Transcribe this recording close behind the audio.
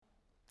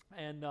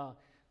And of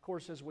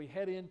course, as we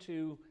head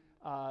into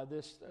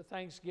this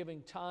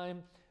Thanksgiving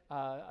time,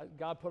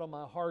 God put on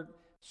my heart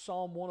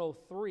Psalm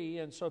 103.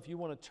 And so if you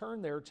want to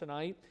turn there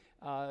tonight,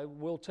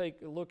 we'll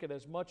take a look at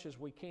as much as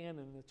we can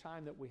in the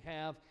time that we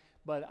have.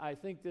 But I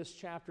think this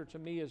chapter to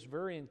me is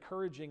very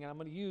encouraging. I'm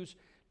going to use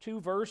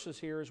two verses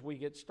here as we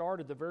get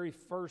started. The very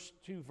first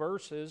two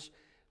verses,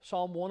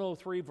 Psalm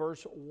 103,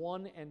 verse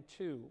 1 and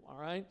 2, all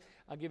right?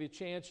 I'll give you a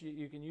chance.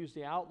 You can use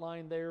the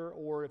outline there,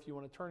 or if you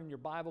want to turn in your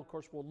Bible, of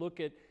course, we'll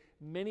look at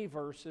many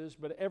verses.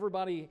 But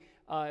everybody,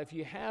 if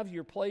you have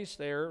your place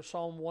there,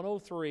 Psalm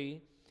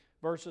 103,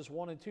 verses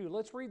 1 and 2,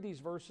 let's read these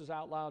verses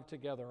out loud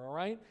together, all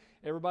right?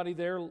 Everybody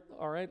there,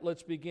 all right,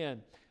 let's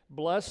begin.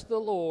 Bless the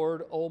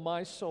Lord, O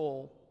my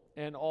soul,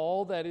 and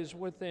all that is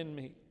within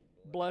me.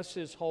 Bless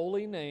his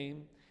holy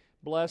name.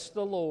 Bless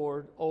the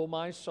Lord, O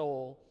my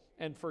soul,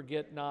 and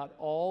forget not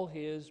all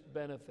his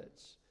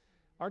benefits.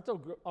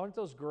 Aren't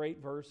those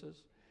great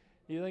verses?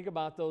 You think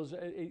about those,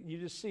 you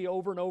just see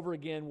over and over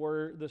again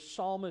where the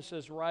psalmist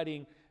is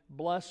writing,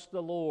 bless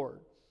the Lord,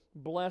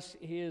 bless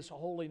his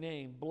holy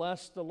name,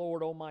 bless the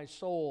Lord, O my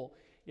soul.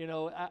 You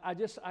know,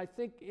 I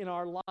think in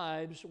our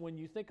lives, when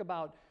you think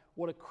about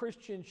what a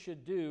Christian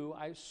should do,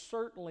 I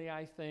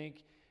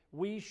think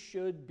we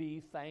should be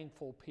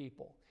thankful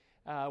people.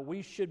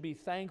 We should be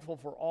thankful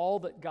for all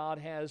that God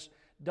has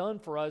done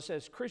for us.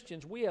 As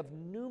Christians, we have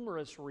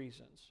numerous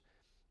reasons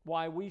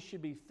why we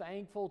should be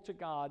thankful to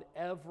God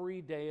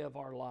every day of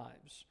our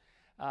lives.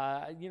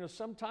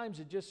 Sometimes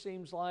it just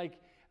seems like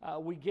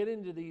we get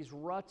into these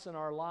ruts in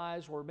our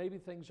lives where maybe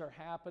things are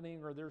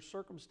happening or there's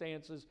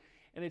circumstances,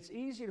 and it's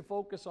easy to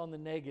focus on the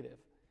negative.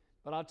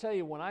 But I'll tell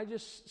you, when I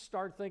just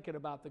start thinking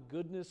about the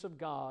goodness of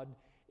God,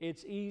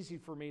 it's easy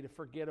for me to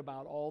forget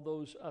about all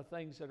those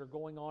things that are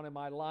going on in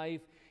my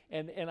life.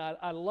 And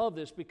I love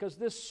this because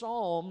this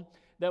psalm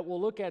that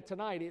we'll look at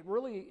tonight, it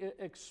really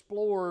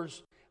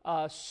explores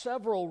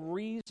several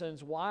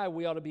reasons why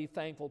we ought to be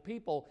thankful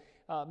people.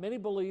 Many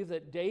believe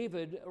that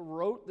David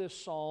wrote this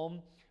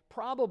psalm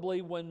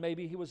probably when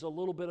maybe he was a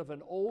little bit of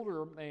an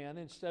older man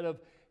instead of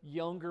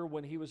younger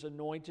when he was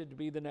anointed to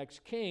be the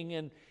next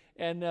king.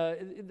 And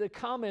the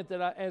comment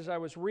that as I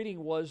was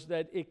reading was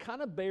that it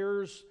kind of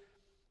bears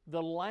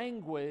the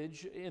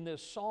language in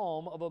this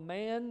psalm of a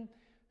man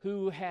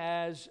who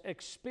has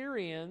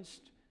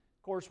experienced,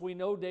 of course, we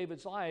know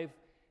David's life.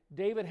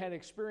 David had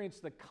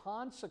experienced the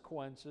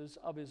consequences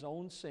of his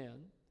own sin.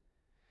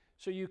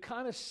 So you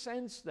kind of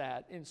sense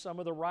that in some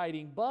of the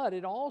writing, but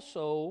it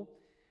also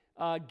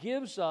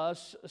gives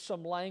us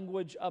some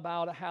language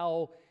about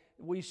how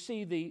we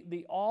see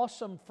the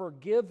awesome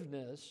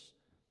forgiveness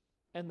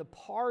and the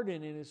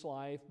pardon in his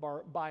life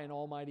by an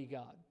almighty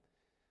God.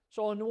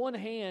 So on the one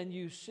hand,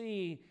 you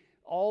see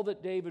all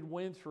that David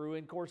went through,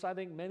 and of course, I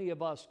think many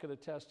of us could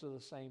attest to the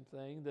same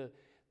thing,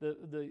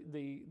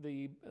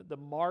 the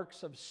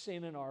marks of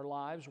sin in our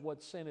lives,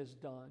 what sin has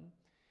done.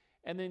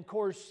 And then, of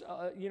course,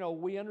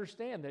 we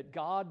understand that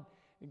God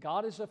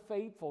is a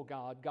faithful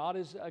God. God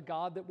is a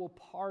God that will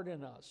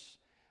pardon us,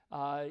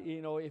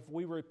 if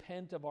we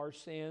repent of our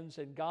sins,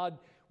 and God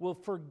will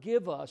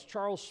forgive us.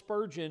 Charles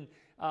Spurgeon,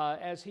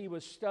 as he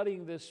was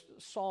studying this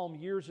psalm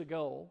years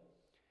ago,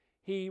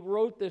 he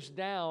wrote this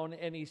down,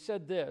 and he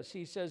said this.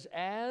 He says,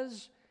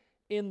 as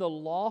in the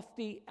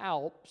lofty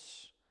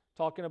Alps,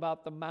 talking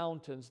about the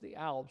mountains, the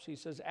Alps, he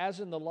says, as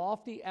in the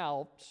lofty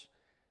Alps,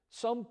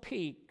 some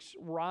peaks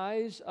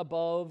rise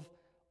above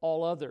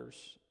all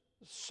others,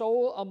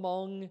 so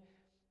among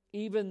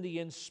even the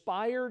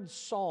inspired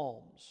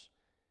psalms,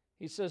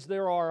 he says,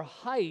 there are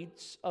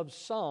heights of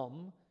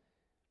some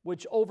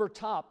which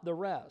overtop the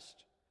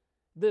rest.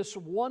 This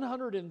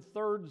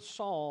 103rd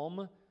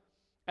psalm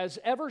has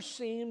ever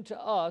seemed to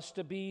us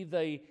to be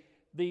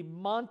the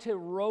Monte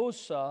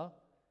Rosa,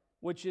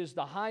 which is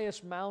the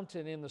highest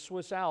mountain in the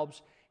Swiss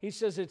Alps. He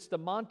says it's the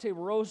Monte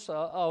Rosa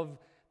of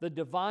the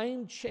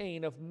divine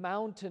chain of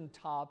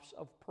mountaintops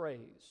of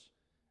praise.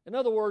 In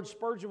other words,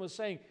 Spurgeon was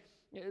saying,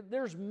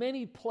 there's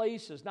many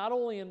places, not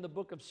only in the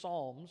book of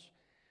Psalms,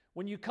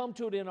 when you come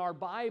to it in our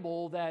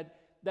Bible, that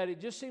it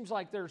just seems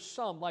like there's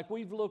some, like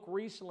we've looked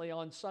recently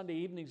on Sunday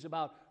evenings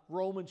about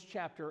Romans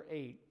chapter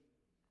 8.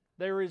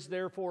 There is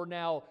therefore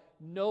now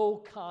no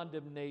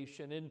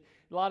condemnation. And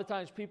a lot of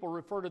times people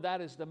refer to that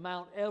as the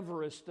Mount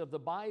Everest of the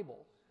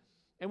Bible.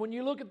 And when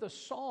you look at the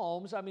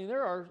Psalms, I mean,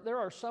 there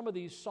are some of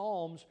these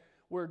Psalms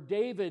where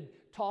David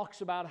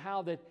talks about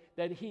how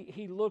that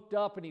he looked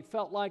up and he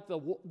felt like the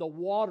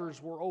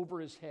waters were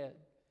over his head.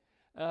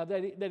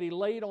 That he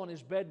laid on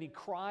his bed and he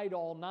cried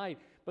all night.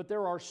 But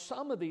there are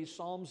some of these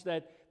Psalms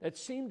that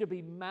seem to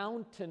be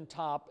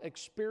mountaintop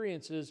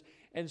experiences.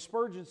 And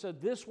Spurgeon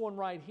said this one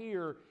right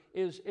here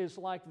is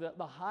like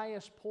the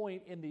highest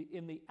point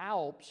in the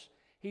Alps.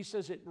 He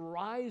says it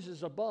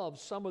rises above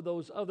some of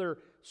those other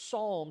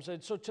Psalms.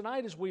 And so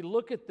tonight as we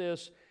look at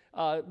this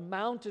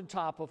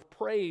mountaintop of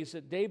praise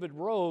that David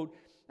wrote,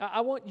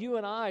 I want you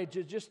and I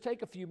to just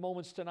take a few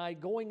moments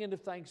tonight going into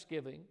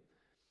Thanksgiving.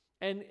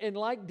 And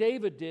like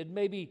David did,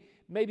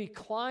 maybe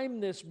climb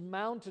this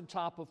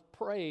mountaintop of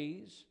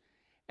praise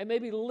and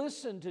maybe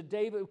listen to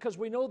David, because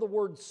we know the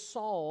word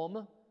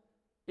psalm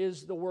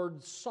is the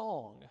word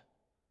song.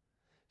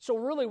 So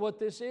really what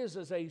this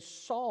is a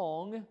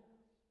song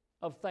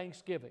of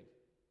thanksgiving.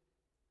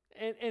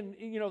 And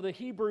you know, the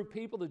Hebrew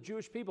people, the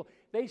Jewish people,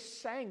 they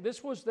sang.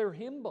 This was their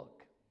hymn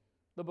book,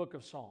 the book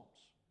of Psalms.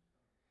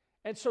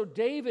 And so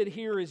David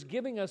here is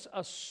giving us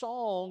a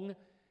song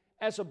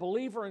as a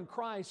believer in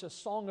Christ, a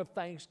song of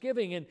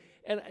thanksgiving.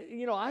 And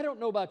you know, I don't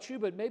know about you,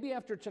 but maybe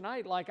after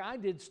tonight, like I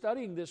did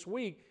studying this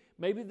week,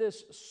 maybe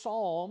this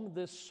psalm,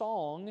 this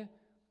song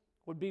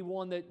would be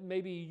one that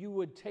maybe you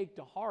would take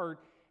to heart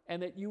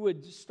and that you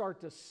would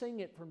start to sing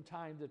it from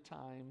time to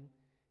time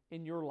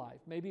in your life.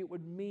 Maybe it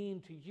would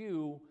mean to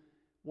you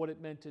what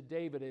it meant to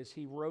David as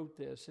he wrote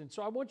this. And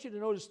so I want you to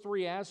notice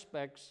three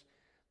aspects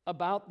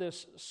about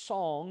this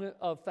song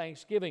of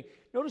thanksgiving.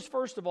 Notice,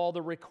 first of all,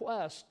 the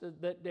request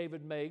that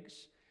David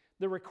makes,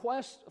 the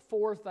request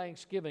for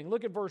thanksgiving.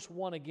 Look at verse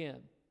 1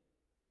 again.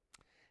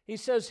 He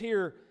says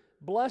here,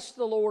 "Bless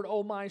the Lord,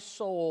 O my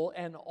soul,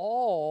 and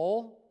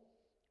all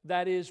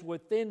that is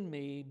within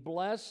me,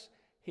 bless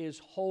His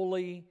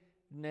holy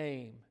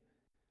name."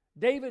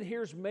 David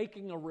here is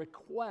making a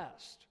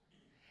request.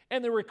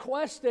 And the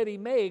request that he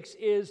makes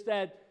is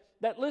that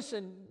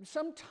listen,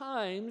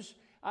 sometimes,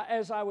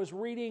 as I was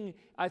reading,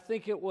 I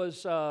think it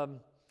was I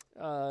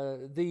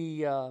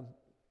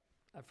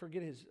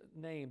forget his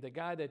name, the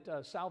guy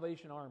that,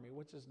 Salvation Army,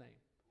 what's his name?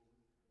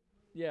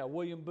 Yeah,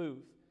 William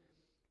Booth.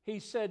 He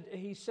said,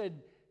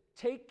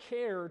 take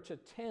care to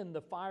tend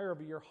the fire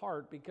of your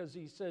heart, because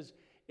he says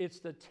it's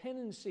the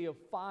tendency of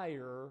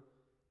fire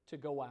to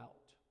go out.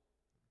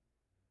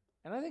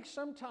 And I think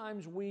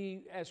sometimes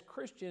we, as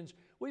Christians,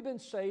 we've been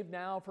saved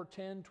now for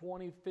 10,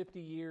 20, 50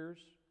 years,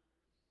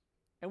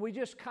 and we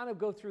just kind of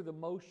go through the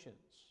motions.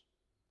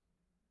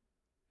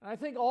 And I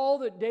think all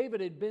that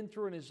David had been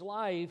through in his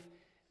life,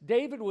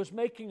 David was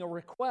making a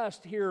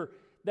request here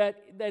that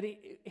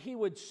he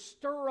would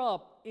stir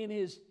up in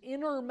his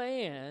inner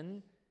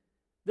man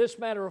this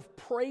matter of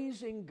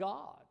praising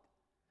God.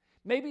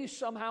 Maybe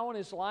somehow in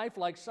his life,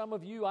 like some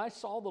of you, I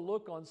saw the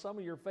look on some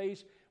of your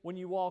face when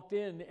you walked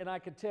in, and I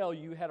could tell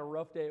you had a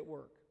rough day at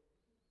work.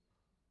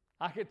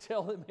 I could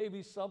tell that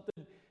maybe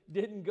something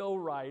didn't go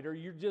right, or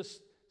you're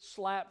just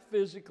slap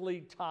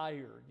physically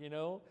tired, you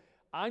know.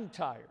 I'm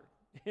tired,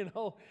 you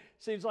know.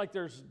 Seems like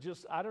there's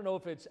just, I don't know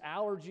if it's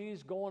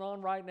allergies going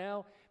on right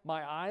now.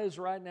 My eyes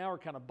right now are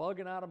kind of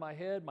bugging out of my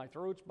head. My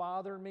throat's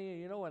bothering me,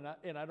 you know,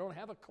 and I don't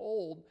have a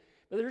cold.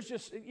 But there's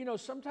just, you know,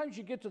 sometimes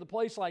you get to the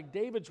place like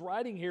David's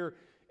writing here,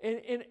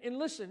 and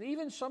listen,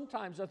 even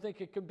sometimes I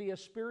think it can be a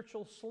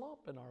spiritual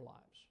slump in our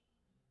lives.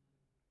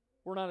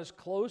 We're not as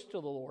close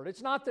to the Lord.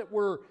 It's not that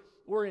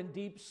we're in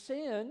deep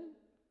sin.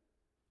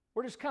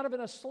 We're just kind of in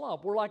a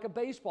slump. We're like a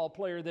baseball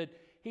player that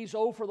he's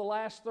 0 for the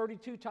last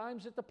 32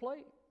 times at the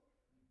plate.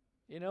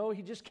 You know,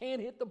 he just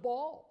can't hit the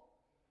ball.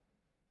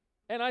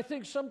 And I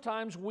think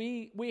sometimes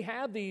we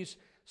have these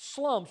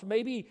slumps.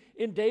 Maybe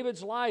in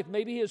David's life,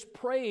 maybe his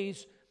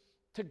praise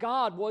to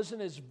God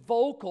wasn't as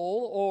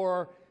vocal,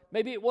 or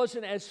maybe it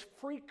wasn't as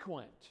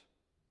frequent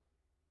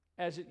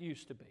as it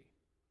used to be.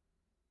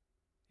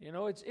 You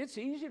know, it's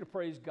easy to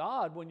praise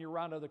God when you're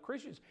around other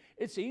Christians.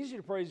 It's easy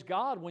to praise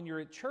God when you're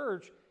at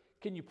church.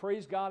 Can you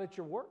praise God at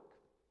your work?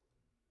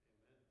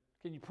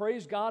 Can you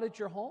praise God at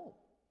your home?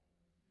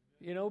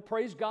 You know,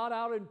 praise God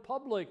out in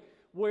public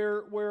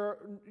where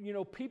you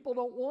know, people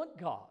don't want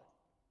God.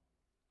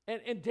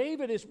 And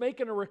David is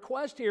making a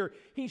request here.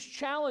 He's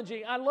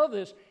challenging, I love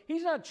this,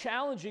 he's not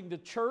challenging the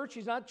church,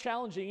 he's not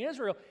challenging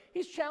Israel,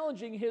 he's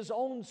challenging his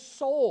own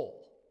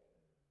soul.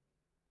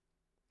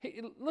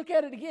 Look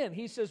at it again.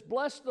 He says,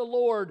 "Bless the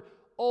Lord,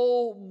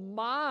 O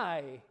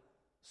my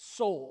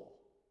soul."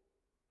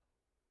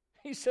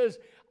 He says,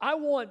 I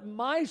want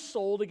my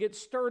soul to get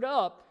stirred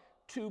up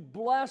to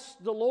bless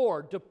the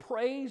Lord, to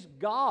praise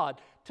God,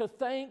 to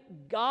thank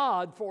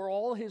God for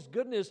all His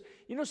goodness.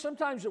 You know,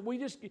 sometimes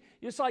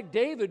it's like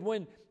David,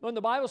 when the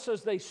Bible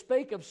says they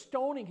spake of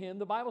stoning him,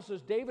 the Bible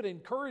says David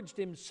encouraged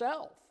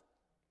himself.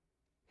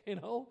 You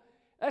know,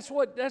 that's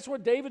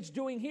what David's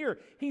doing here.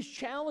 He's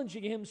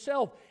challenging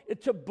himself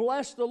to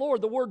bless the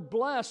Lord. The word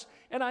bless,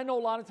 and I know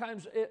a lot of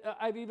times,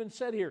 I've even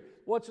said here,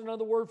 what's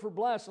another word for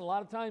bless? And a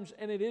lot of times,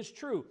 and it is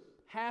true,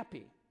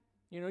 happy.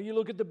 You know, you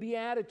look at the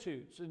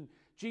Beatitudes, and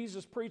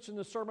Jesus preaching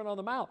the Sermon on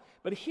the Mount.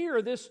 But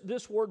here,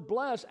 this word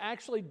bless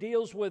actually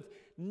deals with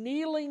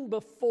kneeling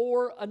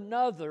before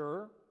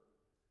another.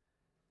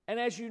 And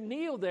as you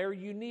kneel there,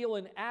 you kneel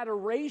in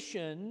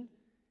adoration,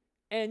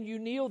 and you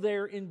kneel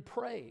there in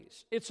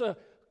praise. It's a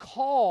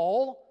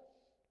call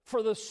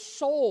for the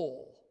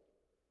soul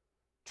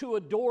to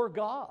adore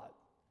God.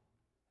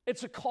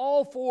 It's a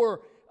call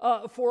for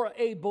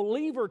a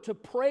believer to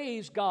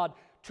praise God,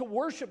 to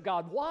worship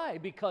God. Why?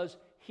 Because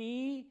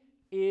He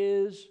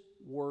is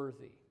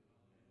worthy.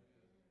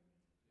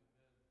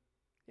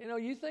 You know,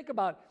 you think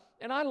about,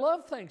 and I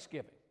love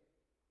Thanksgiving.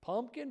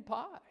 Pumpkin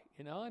pie,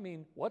 you know, I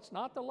mean, what's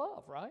not to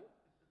love, right?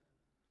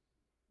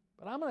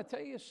 But I'm going to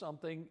tell you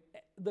something.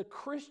 The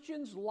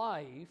Christian's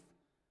life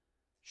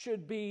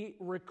should be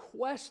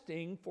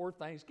requesting for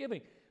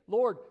thanksgiving.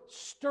 Lord,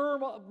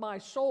 stir up my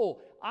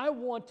soul. I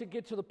want to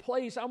get to the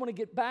place, I want to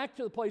get back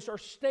to the place or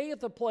stay at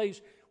the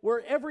place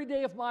where every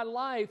day of my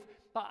life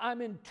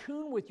I'm in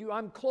tune with you,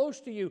 I'm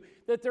close to you,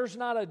 that there's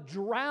not a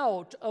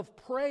drought of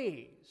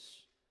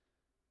praise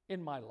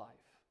in my life.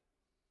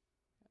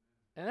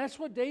 And that's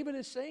what David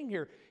is saying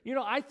here. You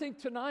know, I think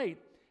tonight,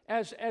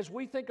 as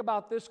we think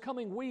about this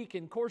coming week,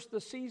 and of course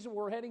the season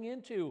we're heading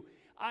into,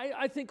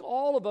 I think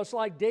all of us,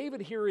 like David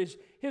here, is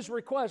his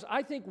request.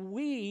 I think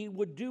we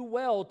would do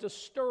well to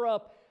stir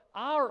up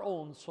our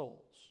own souls.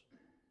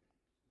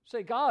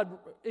 Say, God,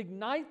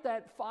 ignite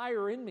that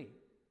fire in me.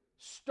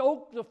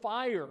 Stoke the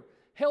fire.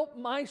 Help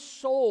my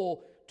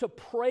soul to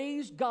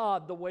praise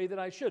God the way that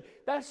I should.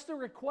 That's the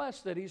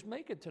request that he's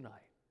making tonight.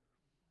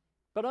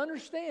 But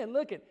understand,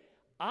 look,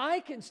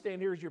 I can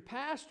stand here as your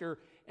pastor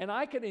and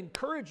I can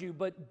encourage you,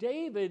 but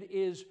David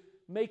is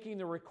making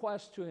the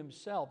request to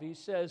himself. He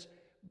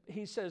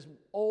says,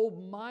 oh,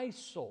 my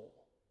soul,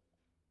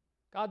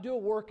 God, do a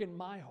work in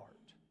my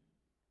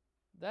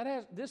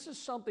heart. This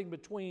is something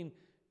between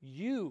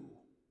you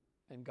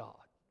and God.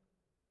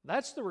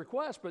 That's the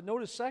request. But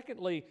notice,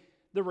 secondly,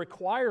 the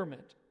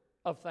requirement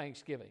of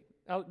thanksgiving.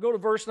 Now, go to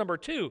verse number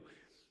 2.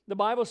 The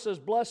Bible says,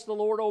 bless the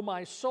Lord, O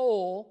my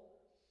soul,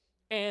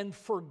 and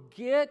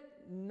forget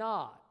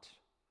not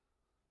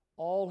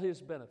all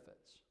his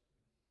benefits.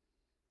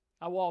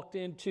 I walked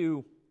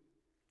into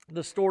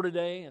the store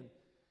today and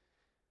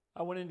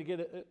I went in to get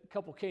a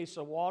couple cases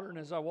of water, and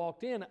as I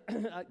walked in,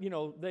 you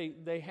know,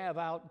 they have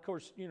out, of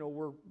course, you know,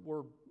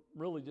 we're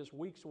really just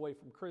weeks away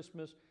from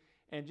Christmas,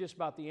 and just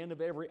about the end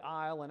of every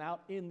aisle, and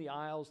out in the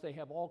aisles, they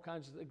have all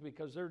kinds of things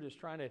because they're just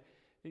trying to,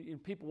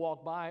 people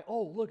walk by,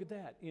 oh, look at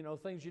that, you know,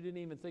 things you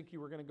didn't even think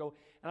you were going to go.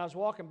 And I was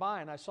walking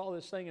by, and I saw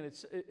this thing, and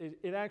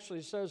it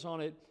actually says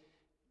on it,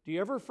 do you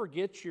ever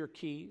forget your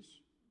keys?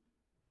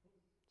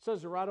 It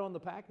says it right on the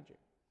packaging.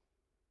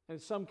 And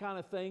it's some kind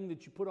of thing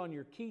that you put on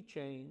your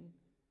keychain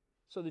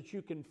so that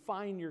you can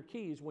find your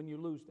keys when you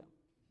lose them.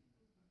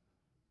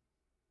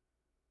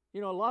 You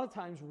know, a lot of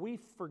times we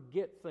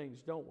forget things,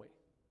 don't we?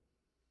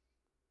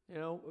 You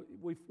know,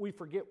 we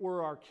forget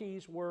where our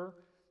keys were.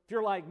 If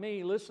you're like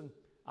me, listen,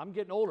 I'm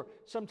getting older.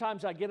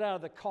 Sometimes I get out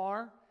of the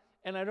car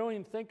and I don't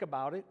even think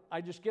about it.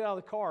 I just get out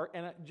of the car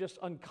and I just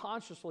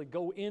unconsciously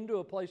go into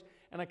a place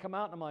and I come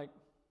out and I'm like,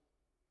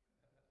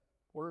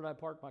 where did I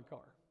park my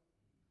car?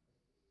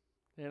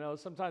 You know,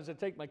 sometimes I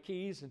take my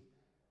keys and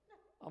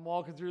I'm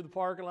walking through the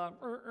parking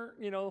lot,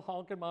 you know,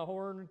 honking my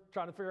horn,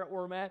 trying to figure out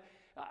where I'm at.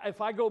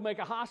 If I go make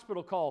a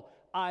hospital call,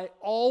 I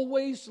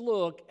always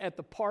look at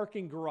the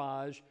parking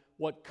garage,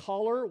 what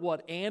color,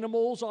 what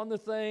animals on the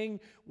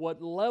thing,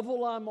 what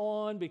level I'm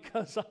on,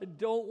 because I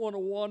don't want to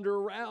wander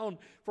around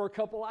for a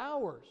couple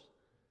hours.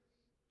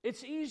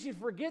 It's easy to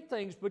forget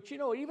things, but you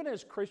know, even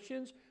as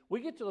Christians, we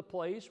get to the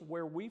place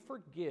where we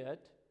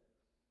forget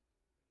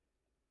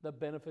the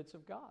benefits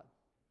of God.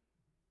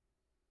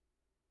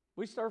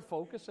 We start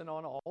focusing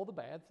on all the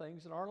bad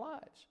things in our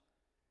lives.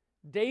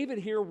 David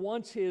here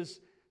wants his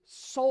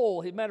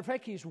soul, as a matter of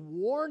fact, he's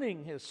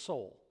warning his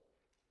soul.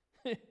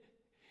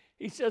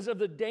 He says of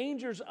the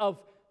dangers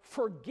of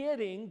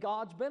forgetting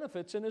God's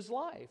benefits in his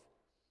life.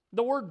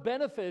 The word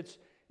benefits,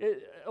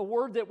 a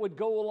word that would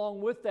go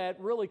along with that,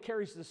 really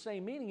carries the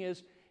same meaning.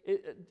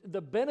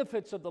 The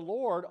benefits of the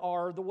Lord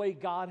are the way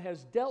God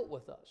has dealt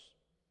with us.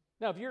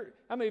 Now,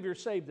 how many of you are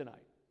saved tonight?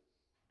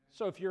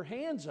 So if your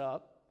hand's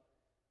up,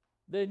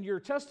 then you're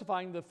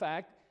testifying the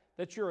fact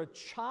that you're a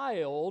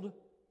child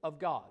of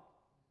God.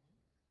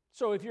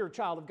 So if you're a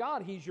child of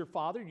God, He's your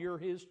Father, you're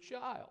His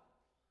child.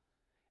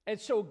 And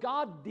so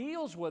God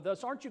deals with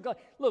us, aren't you glad?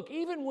 Look,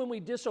 even when we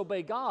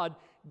disobey God,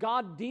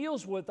 God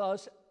deals with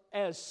us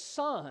as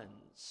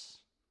sons.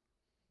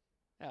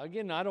 Now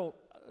again,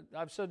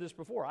 I've said this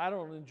before, I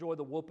don't enjoy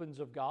the whoopings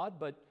of God,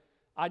 but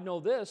I know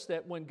this,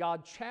 that when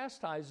God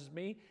chastises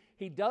me,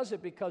 He does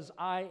it because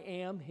I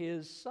am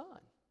His son.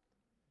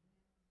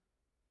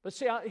 But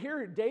see,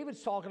 here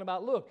David's talking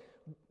about, look,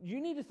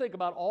 you need to think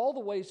about all the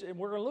ways, and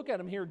we're going to look at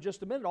them here in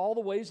just a minute, all the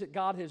ways that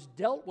God has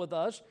dealt with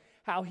us,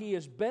 how He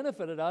has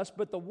benefited us.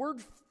 But the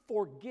word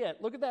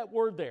forget, look at that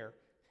word there.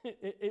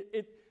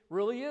 It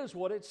really is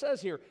what it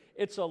says here.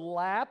 It's a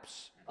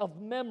lapse of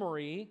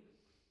memory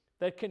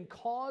that can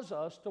cause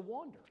us to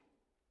wander.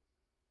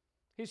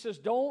 He says,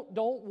 don't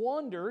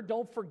wander,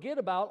 don't forget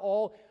about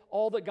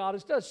all that God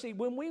has done. See,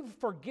 when we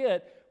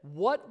forget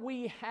what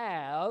we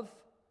have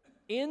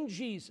in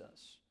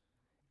Jesus,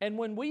 and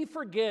when we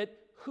forget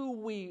who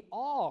we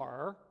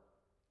are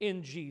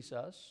in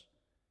Jesus,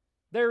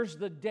 there's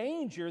the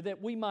danger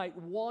that we might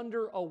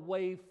wander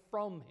away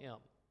from Him.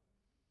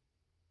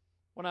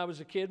 When I was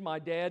a kid, my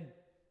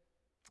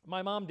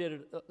mom did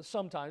it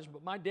sometimes,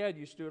 but my dad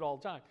used to do it all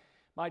the time.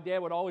 My dad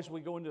would always,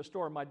 we'd go into a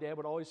store, and my dad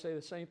would always say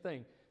the same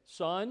thing,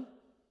 son,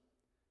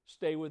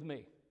 stay with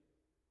me.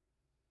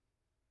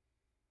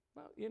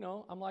 Well, you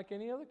know, I'm like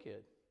any other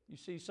kid. You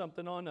see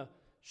something on a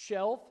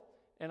shelf,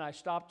 and I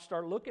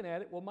start looking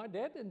at it. Well, my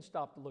dad didn't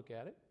stop to look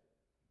at it.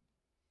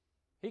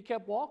 He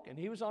kept walking.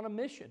 He was on a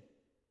mission.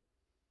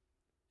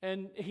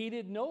 And he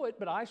didn't know it,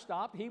 but I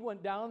stopped. He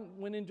went down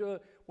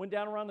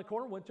around the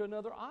corner, went to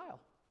another aisle.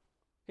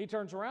 He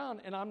turns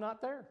around, and I'm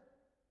not there.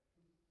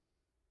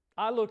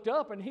 I looked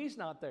up, and he's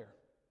not there.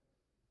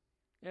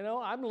 You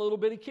know, I'm a little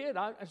bitty kid.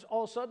 All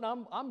of a sudden,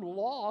 I'm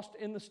lost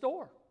in the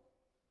store.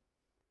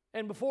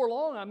 And before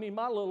long, I mean,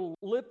 my little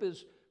lip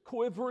is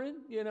quivering,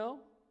 you know.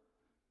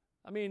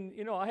 I mean,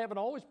 you know, I haven't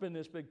always been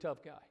this big,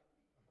 tough guy.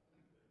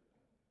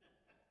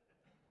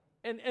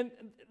 And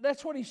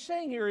that's what he's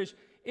saying here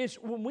is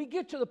when we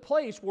get to the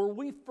place where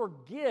we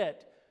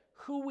forget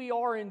who we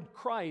are in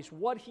Christ,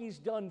 what he's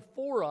done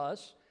for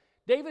us,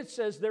 David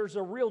says there's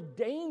a real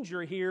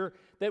danger here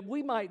that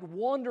we might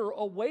wander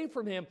away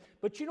from him.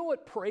 But you know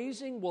what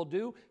praising will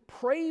do?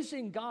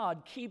 Praising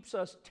God keeps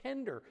us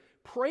tender.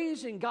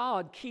 Praising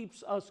God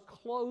keeps us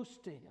close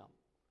to him.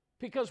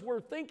 Because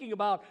we're thinking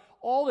about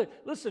all that.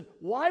 Listen,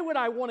 why would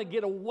I want to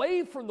get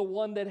away from the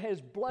one that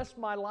has blessed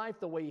my life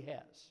the way he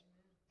has?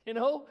 You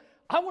know?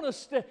 I want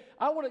to,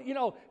 you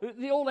know,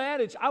 the old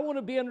adage, I want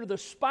to be under the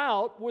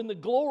spout when the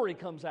glory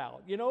comes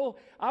out, you know.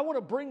 I want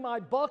to bring my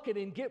bucket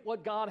and get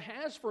what God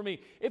has for me.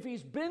 If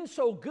he's been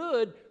so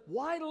good,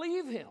 why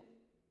leave him?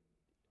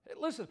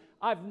 Listen,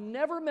 I've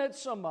never met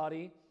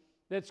somebody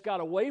that's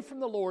got away from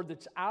the Lord,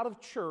 that's out of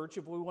church,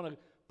 if we want to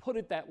put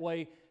it that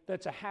way,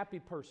 that's a happy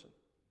person.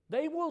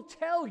 They will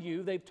tell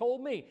you, they've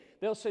told me,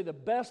 they'll say the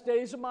best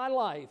days of my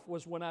life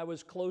was when I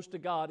was close to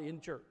God in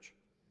church.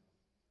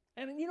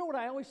 And you know what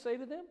I always say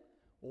to them?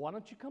 Well, why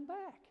don't you come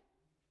back?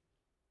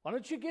 Why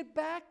don't you get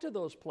back to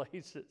those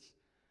places?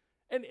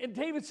 And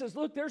David says,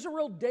 look, there's a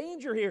real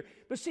danger here.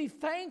 But see,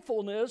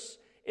 thankfulness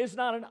is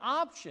not an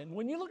option.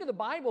 When you look at the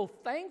Bible,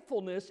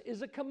 thankfulness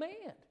is a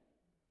command.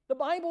 The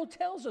Bible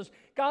tells us,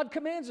 God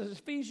commands us,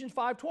 Ephesians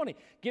 5:20,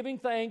 giving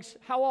thanks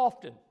how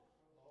often?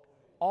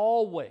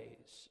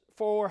 Always.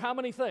 For how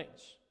many things?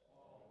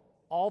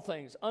 All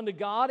things. Unto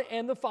God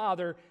and the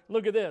Father,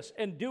 look at this,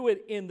 and do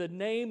it in the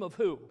name of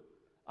who?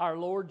 Our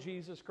Lord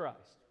Jesus Christ.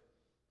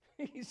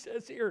 He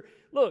says here,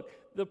 look,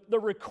 the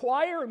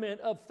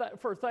requirement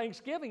for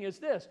Thanksgiving is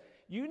this.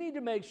 You need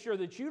to make sure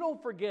that you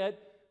don't forget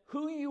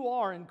who you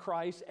are in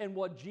Christ and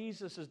what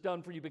Jesus has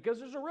done for you, because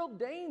there's a real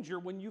danger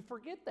when you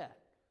forget that.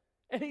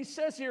 And he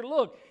says here,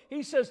 look,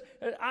 he says,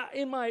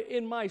 in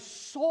my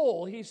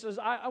soul, he says,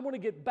 I want to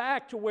get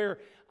back to where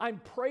I'm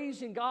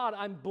praising God,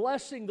 I'm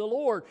blessing the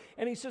Lord.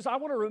 And he says, I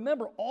want to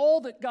remember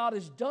all that God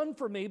has done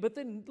for me. But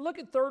then look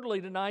at thirdly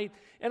tonight,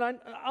 and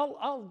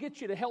I'll get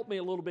you to help me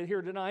a little bit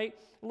here tonight,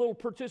 a little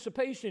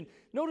participation.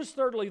 Notice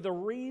thirdly, the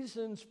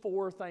reasons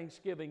for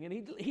Thanksgiving.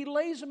 And he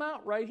lays them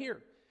out right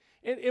here.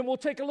 And we'll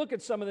take a look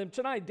at some of them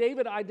tonight.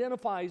 David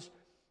identifies,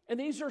 and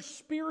these are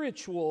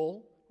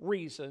spiritual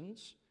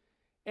reasons.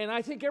 And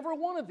I think every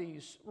one of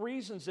these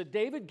reasons that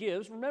David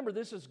gives, remember,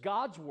 this is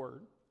God's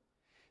word.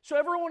 So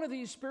every one of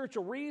these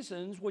spiritual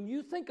reasons, when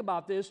you think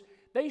about this,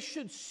 they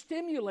should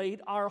stimulate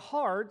our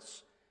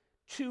hearts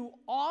to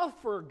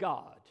offer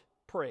God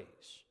praise,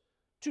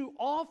 to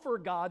offer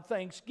God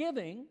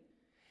thanksgiving.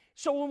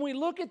 So when we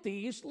look at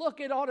these, look,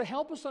 it ought to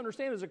help us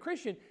understand as a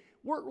Christian,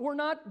 we're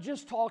not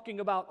just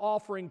talking about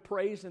offering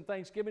praise and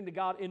thanksgiving to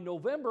God in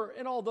November,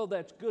 and although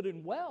that's good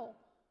and well,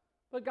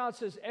 but God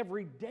says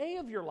every day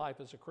of your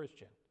life as a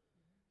Christian,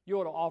 you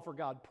ought to offer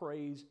God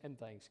praise and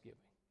thanksgiving.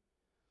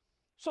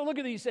 So look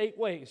at these 8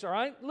 ways, all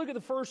right? Look at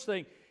the first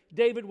thing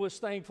David was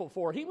thankful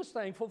for. He was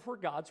thankful for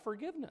God's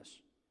forgiveness.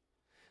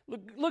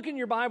 Look in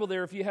your Bible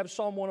there if you have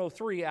Psalm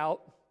 103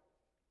 out.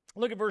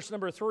 Look at verse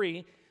number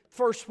 3,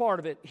 first part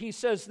of it. He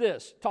says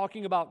this,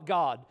 talking about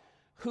God,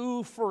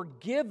 who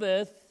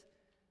forgiveth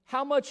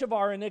how much of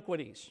our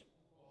iniquities?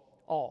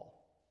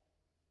 All.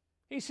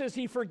 He says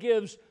he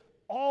forgives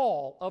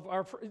all of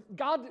our,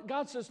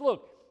 God says,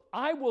 look,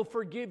 I will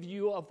forgive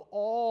you of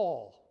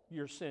all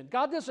your sin.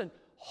 God doesn't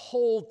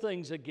hold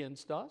things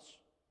against us.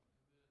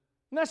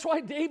 And that's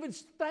why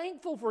David's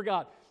thankful for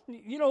God.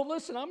 You know,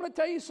 listen, I'm going to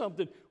tell you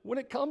something. When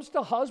it comes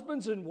to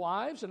husbands and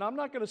wives, and I'm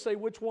not going to say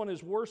which one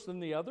is worse than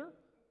the other.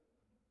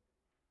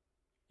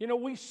 You know,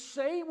 we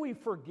say we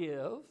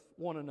forgive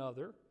one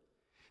another,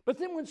 but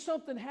then when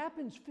something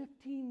happens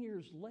 15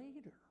 years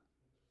later,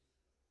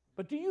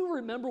 but do you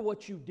remember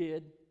what you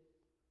did?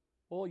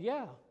 Well,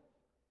 yeah,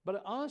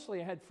 but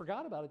honestly, I had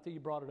forgot about it till you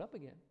brought it up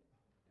again.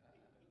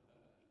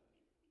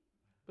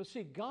 But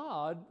see,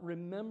 God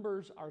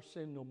remembers our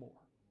sin no more.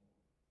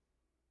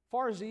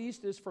 Far as the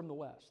east is from the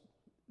west.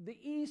 The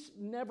east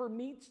never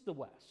meets the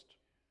west.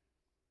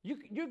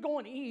 You're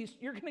going east,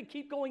 you're going to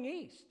keep going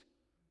east.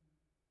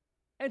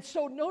 And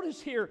so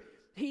notice here,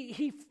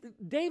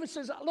 David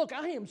says, look,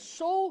 I am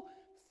so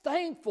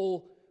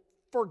thankful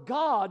for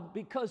God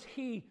because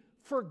he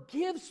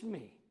forgives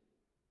me.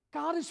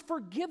 God has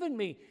forgiven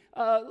me.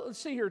 Let's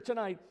see here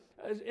tonight.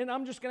 And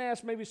I'm just going to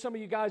ask maybe some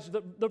of you guys,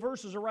 the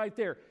verses are right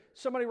there.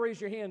 Somebody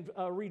raise your hand,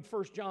 read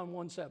 1 John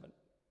 1:7.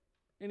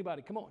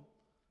 Anybody, come on.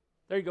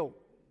 There you go.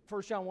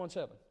 1 John 1:7.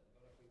 But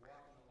if we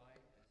walk in the light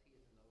as he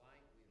is in the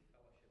light, we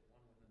have fellowship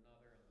one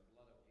with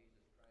another, and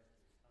the blood of Jesus Christ,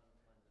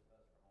 his Son, cleanseth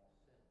us from all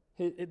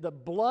sin. The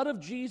blood of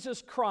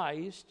Jesus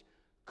Christ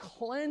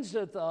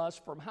cleanseth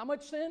us from how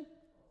much sin?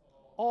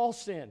 All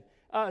sin.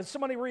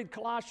 Somebody read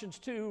Colossians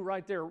 2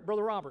 right there,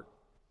 Brother Robert.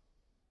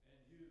 And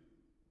you,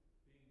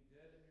 being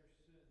dead in your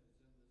sins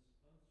and this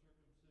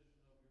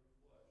uncircumcision of your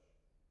flesh,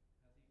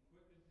 hath he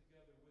quickened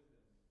together with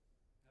him,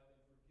 having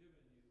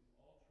forgiven you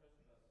all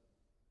trespasses,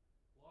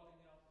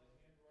 blotting out the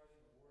handwriting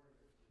of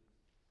ordinances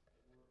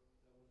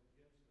that was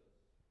against us,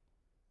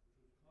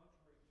 which was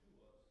contrary to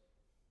us,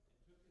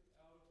 and took it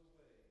out of the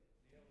way,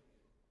 nailing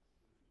it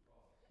to his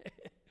cross.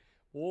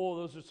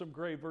 Whoa, those are some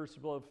great verses,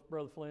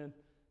 Brother Flynn.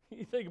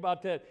 You think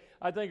about that.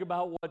 I think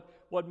about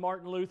what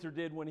Martin Luther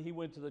did when he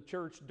went to the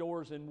church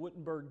doors in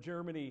Wittenberg,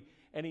 Germany,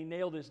 and he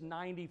nailed his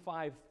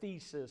 95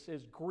 theses,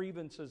 his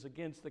grievances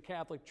against the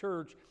Catholic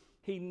Church.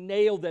 He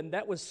nailed them.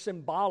 That was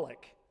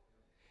symbolic.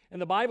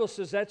 And the Bible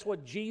says that's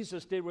what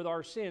Jesus did with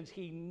our sins.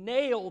 He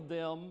nailed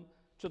them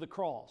to the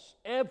cross.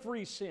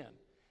 Every sin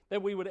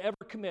that we would ever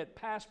commit,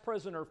 past,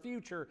 present, or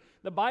future.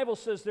 The Bible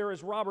says there,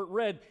 as Robert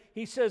read,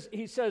 he says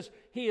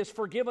he has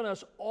forgiven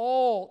us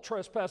all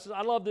trespasses.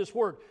 I love this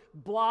word,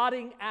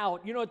 blotting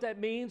out. You know what that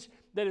means?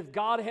 That if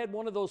God had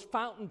one of those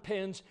fountain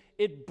pens,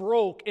 it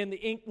broke and the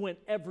ink went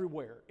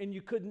everywhere and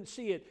you couldn't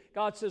see it.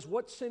 God says,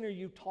 what sin are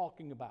you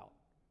talking about?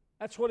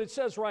 That's what it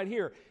says right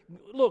here.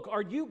 Look,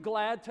 are you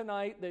glad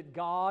tonight that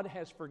God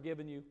has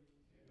forgiven you?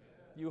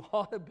 Amen. You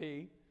ought to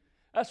be.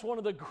 That's one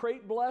of the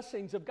great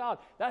blessings of God.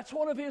 That's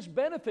one of His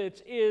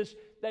benefits, is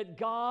that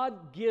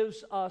God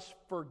gives us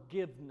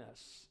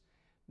forgiveness.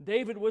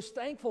 David was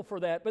thankful for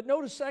that. But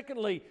notice,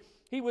 secondly,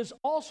 he was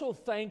also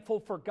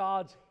thankful for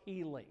God's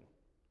healing.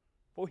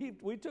 Well,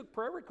 we took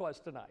prayer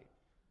requests tonight.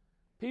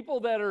 People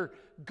that are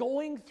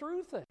going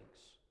through things.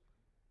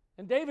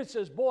 And David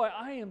says, boy,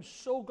 I am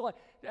so glad.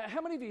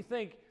 How many of you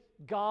think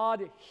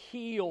God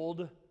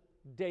healed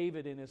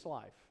David in his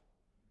life?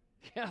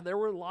 Yeah, there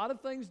were a lot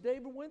of things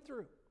David went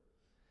through.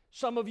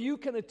 Some of you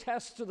can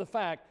attest to the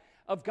fact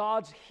of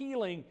God's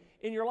healing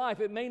in your life.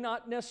 It may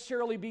not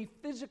necessarily be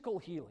physical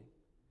healing.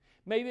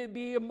 Maybe it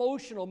be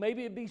emotional.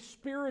 Maybe it be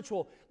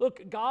spiritual.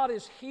 Look, God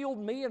has healed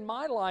me in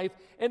my life.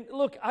 And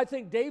look, I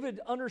think David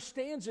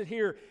understands it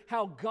here,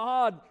 how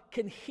God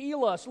can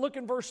heal us. Look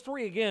in verse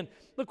 3 again.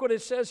 Look what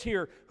it says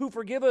here. Who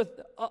forgiveth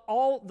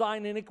all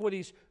thine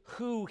iniquities,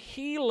 who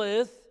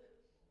healeth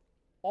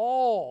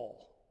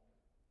all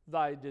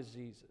thy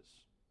diseases.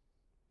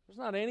 There's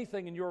not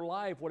anything in your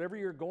life, whatever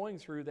you're going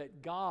through,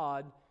 that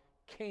God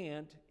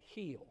can't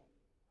heal.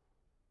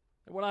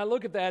 And when I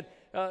look at that,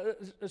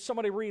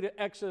 somebody read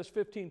Exodus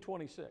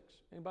 15:26.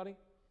 Anybody?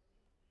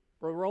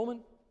 Brother Roman?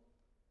 And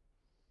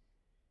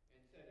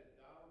said, if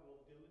thou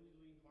wilt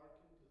diligently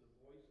hearken to the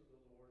voice of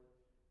the Lord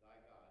thy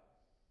God,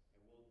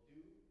 and wilt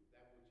do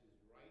that which is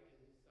right in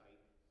his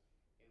sight,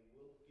 and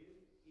wilt give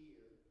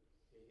ear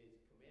to his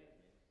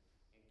commandment,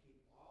 and keep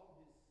all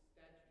his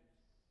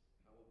statutes,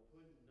 I will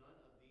put none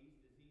of these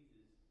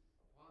diseases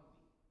upon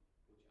thee,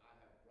 which I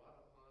have brought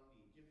upon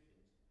the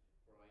Egyptians,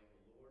 for I am the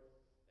Lord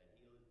that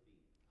healeth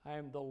thee. I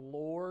am the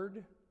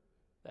Lord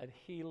that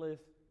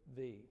healeth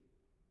thee.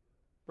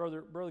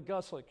 Brother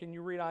Guslick, can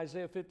you read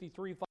Isaiah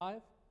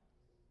 53:5?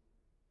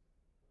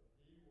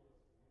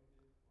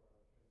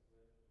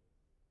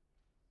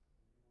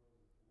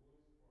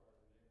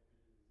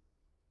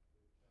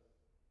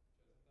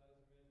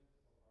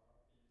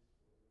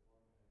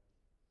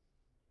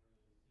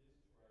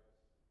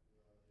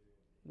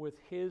 With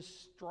his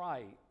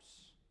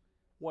stripes,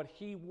 what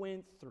he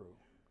went through,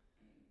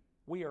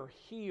 we are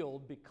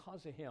healed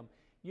because of him.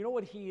 You know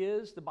what he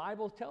is? The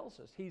Bible tells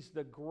us he's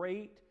the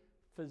great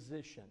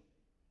physician.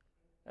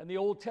 In the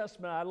Old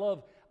Testament,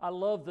 I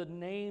love the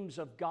names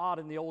of God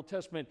in the Old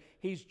Testament.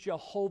 He's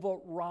Jehovah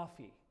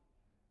Rapha.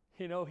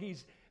 You know,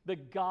 he's the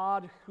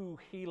God who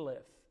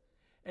healeth.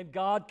 And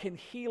God can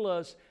heal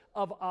us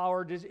of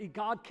our disease.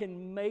 God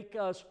can make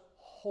us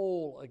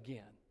whole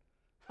again.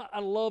 I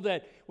love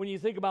that when you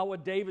think about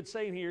what David's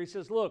saying here. He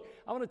says, look,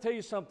 I want to tell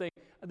you something.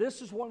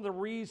 This is one of the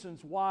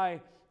reasons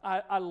why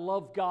I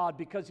love God,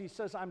 because he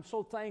says, I'm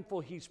so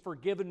thankful he's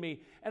forgiven me,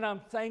 and I'm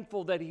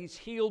thankful that he's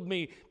healed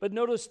me. But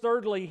notice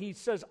thirdly, he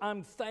says,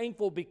 I'm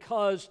thankful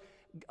because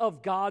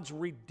of God's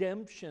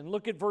redemption.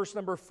 Look at verse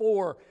number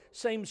 4,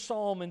 same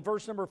psalm in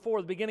verse number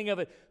 4, the beginning of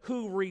it.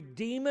 Who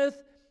redeemeth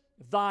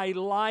thy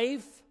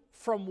life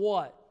from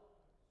what?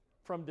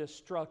 From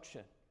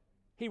destruction.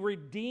 He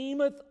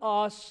redeemeth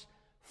us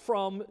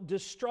from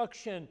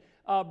destruction.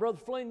 Brother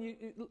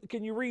Flynn,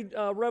 can you read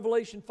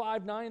Revelation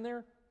 5:9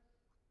 there?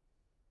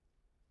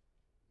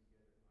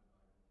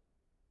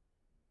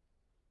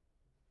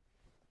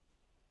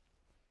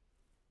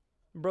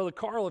 Brother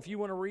Carl, if you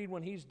want to read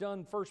when he's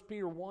done 1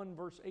 Peter 1,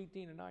 verse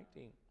 18 and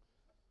 19.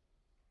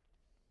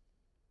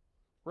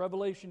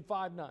 Revelation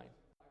 5:9.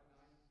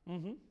 Mm-hmm. And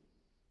they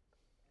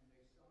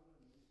sung a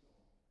new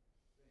song,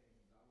 saying,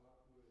 Thou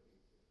art worthy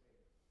to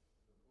take the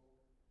book and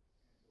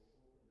to open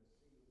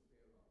the seals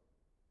thereof.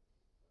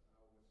 For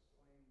thou wast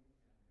slain and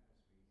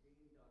hast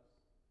redeemed us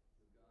to God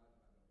by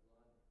the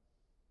blood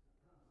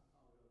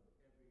out of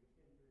every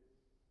kindred and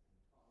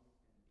tongue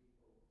and people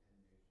and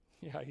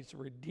nation. Yeah, he's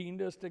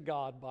redeemed us to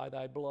God by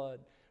thy blood.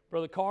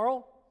 Brother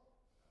Carl?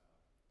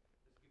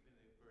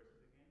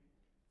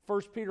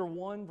 1 Peter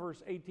 1,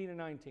 verse 18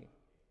 and 19.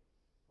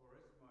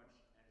 Forasmuch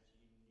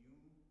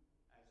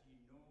as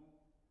ye know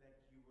that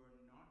you were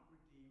not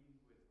redeemed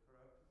with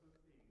corruptible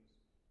things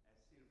as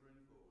silver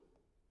and gold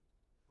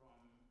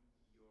from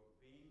your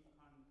vain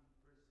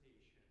conversation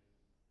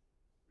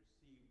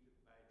received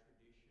by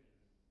tradition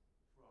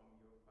from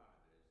your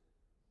fathers,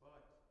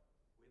 but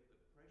with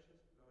the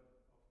precious blood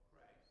of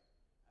Christ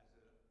as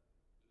of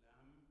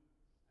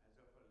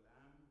a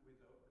lamb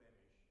without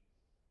blemish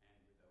and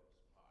without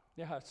spot.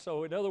 Yeah,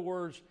 so in other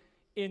words,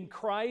 in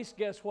Christ,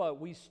 guess what?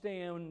 We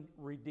stand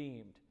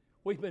redeemed.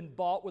 We've been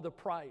bought with a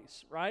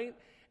price, right?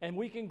 And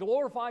we can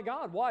glorify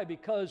God. Why?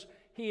 Because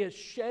He has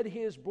shed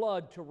His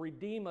blood to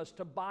redeem us,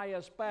 to buy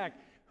us back,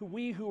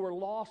 we who are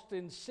lost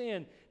in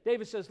sin.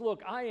 David says,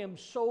 look, I am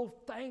so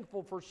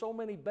thankful for so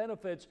many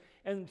benefits,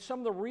 and some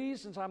of the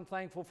reasons I'm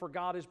thankful for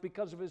God is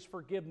because of His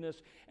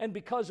forgiveness and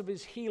because of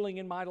His healing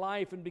in my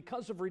life and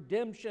because of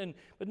redemption.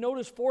 But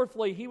notice,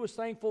 fourthly, he was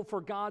thankful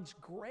for God's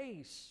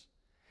grace.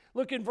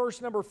 Look in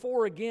verse number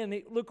 4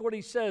 again. Look what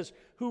he says,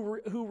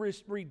 who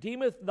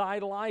redeemeth thy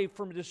life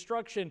from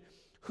destruction,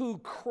 who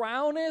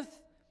crowneth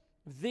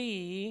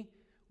thee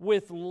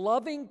with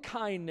loving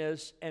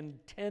kindness and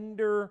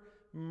tender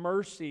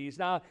mercies.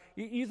 Now,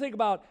 you think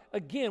about,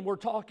 again, we're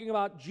talking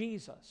about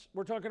Jesus.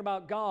 We're talking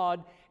about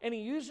God, and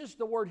he uses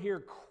the word here,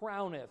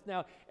 crowneth.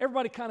 Now,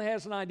 everybody kind of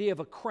has an idea of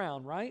a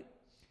crown, right?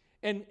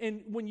 And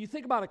when you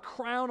think about a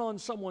crown on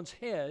someone's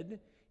head,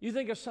 you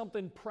think of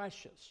something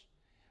precious.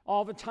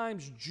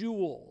 Oftentimes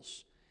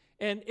jewels.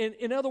 And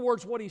in other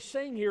words, what he's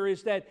saying here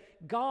is that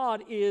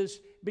God is,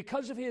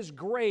 because of His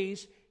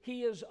grace,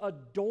 He is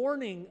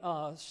adorning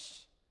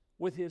us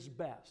with His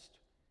best.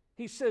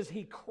 He says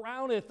He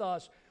crowneth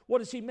us. What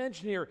does he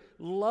mention here?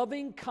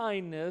 Loving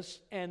kindness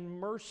and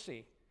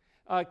mercy.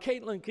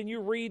 Caitlin, can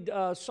you read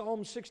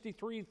Psalm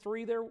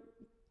 63:3 there?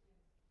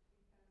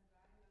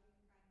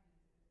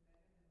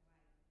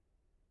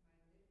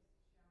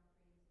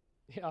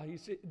 Yeah, you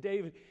see,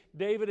 David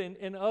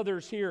and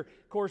others here.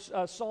 Of course,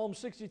 Psalm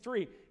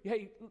 63.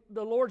 Hey,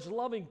 the Lord's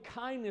loving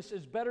kindness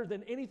is better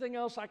than anything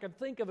else I can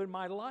think of in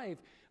my life.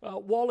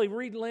 Wally,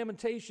 read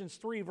Lamentations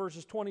 3,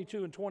 verses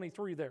 22 and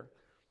 23 there.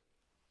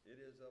 It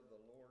is of the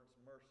Lord's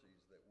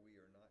mercies that we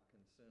are not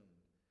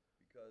consumed,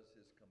 because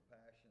His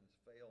compassions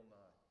fail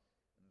not,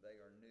 and they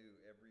are new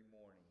every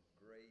morning.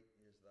 Great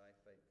is thy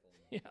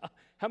faithfulness. Yeah,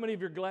 how many of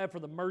you are glad for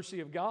the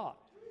mercy of God?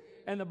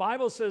 And the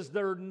Bible says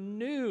they're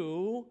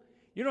new.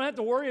 You don't have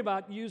to worry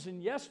about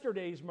using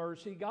yesterday's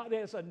mercy. God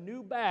has a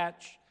new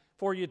batch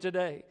for you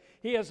today.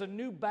 He has a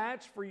new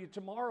batch for you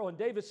tomorrow. And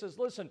David says,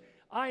 listen,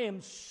 I am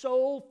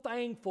so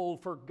thankful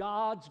for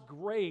God's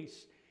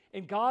grace.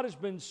 And God has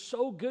been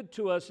so good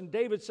to us. And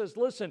David says,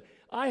 listen,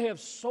 I have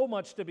so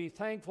much to be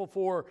thankful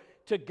for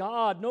to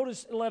God.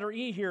 Notice letter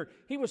E here.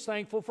 He was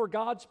thankful for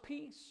God's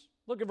peace.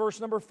 Look at verse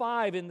number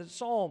 5 in the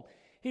Psalm.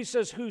 He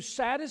says, who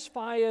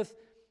satisfieth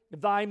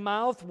thy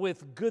mouth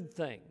with good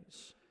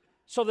things,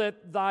 so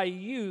that thy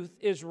youth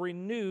is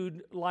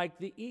renewed like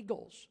the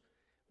eagles.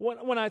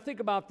 When I think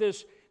about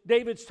this,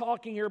 David's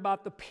talking here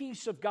about the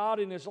peace of God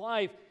in his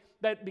life,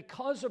 that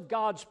because of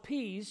God's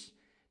peace,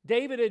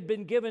 David had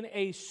been given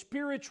a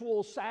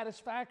spiritual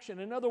satisfaction.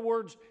 In other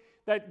words,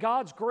 that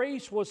God's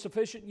grace was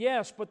sufficient,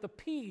 yes, but the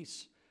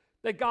peace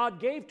that God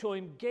gave to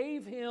him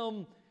gave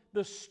him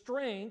the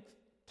strength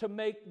to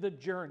make the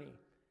journey.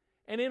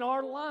 And in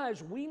our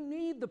lives, we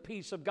need the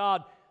peace of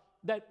God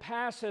that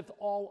passeth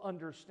all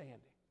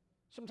understanding.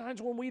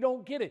 Sometimes when we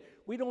don't get it,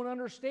 we don't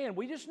understand.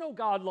 We just know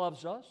God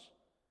loves us,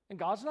 and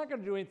God's not going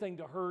to do anything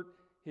to hurt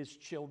His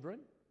children.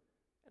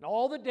 And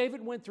all that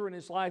David went through in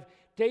his life,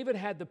 David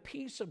had the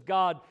peace of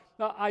God.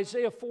 Now,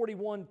 Isaiah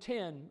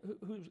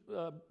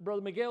 41:10.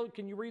 Brother Miguel,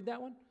 can you read that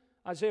one?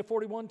 Isaiah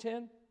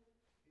 41:10.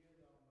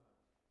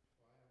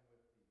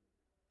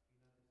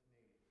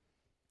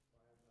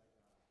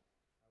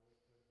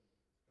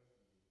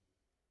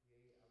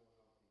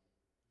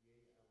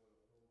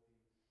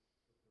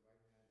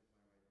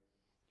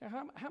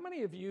 How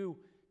many of you,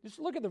 just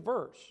look at the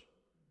verse,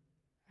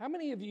 how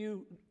many of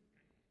you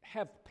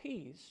have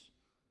peace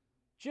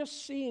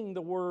just seeing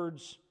the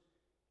words,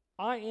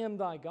 I am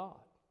thy God,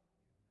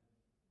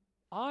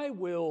 I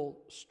will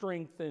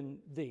strengthen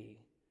thee,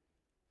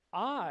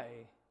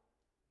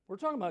 we're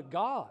talking about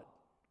God.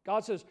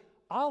 God says,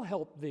 I'll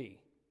help thee,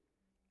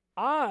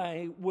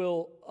 I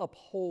will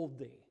uphold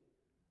thee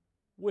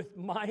with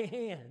my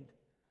hand.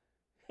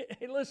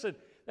 Hey, listen,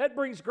 that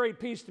brings great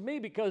peace to me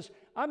because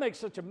I make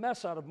such a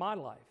mess out of my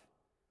life.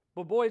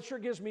 But boy, it sure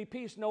gives me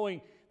peace knowing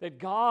that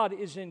God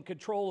is in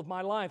control of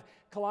my life.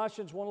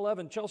 Colossians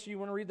 1:11. Chelsea, you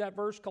want to read that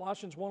verse?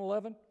 Colossians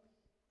 1:11.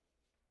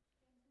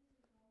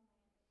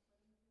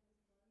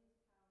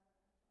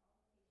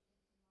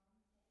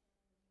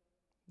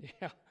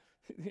 Yeah.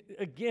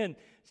 Again,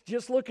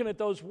 just looking at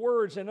those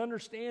words and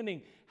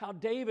understanding how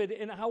David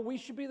and how we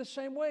should be the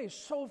same way.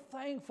 So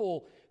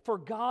thankful for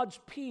God's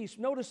peace.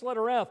 Notice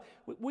letter F.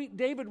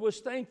 David was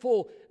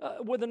thankful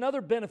with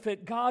another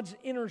benefit, God's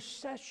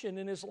intercession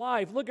in his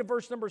life. Look at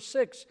verse number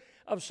 6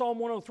 of Psalm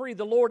 103.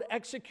 The Lord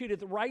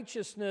executeth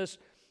righteousness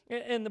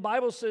And the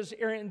Bible says,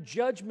 in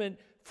judgment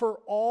for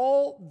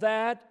all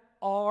that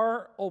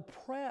are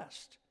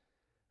oppressed.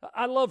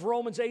 I love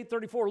Romans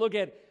 8:34. Look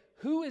at,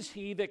 who is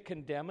he that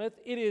condemneth?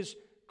 It is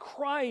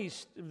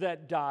Christ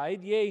that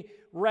died, yea,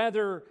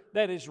 rather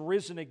that is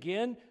risen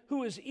again,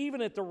 who is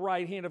even at the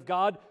right hand of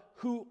God,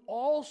 who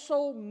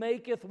also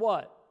maketh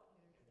what?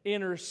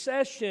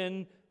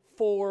 Intercession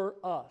for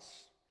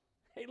us.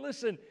 Hey,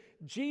 listen,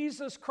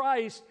 Jesus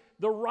Christ,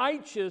 the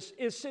righteous,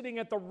 is sitting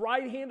at the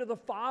right hand of the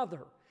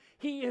Father.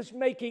 He is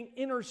making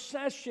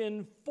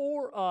intercession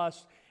for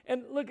us.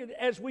 And look,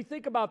 as we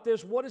think about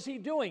this, what is he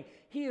doing?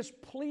 He is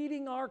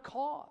pleading our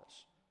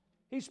cause.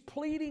 He's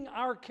pleading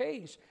our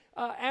case.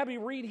 Abby,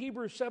 read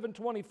Hebrews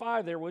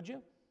 7:25 there, would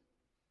you?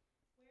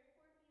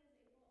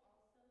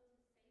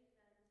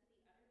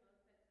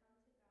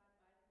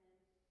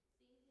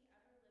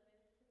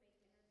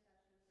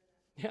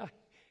 Yeah.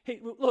 Hey,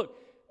 look,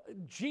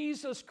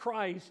 Jesus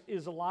Christ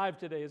is alive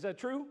today. Is that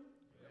true?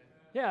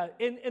 Yeah.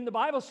 And the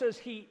Bible says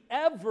he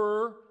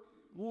ever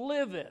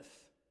liveth.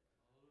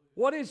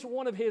 What is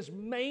one of his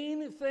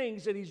main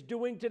things that he's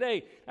doing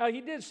today? Now,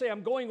 he did say,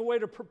 I'm going away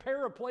to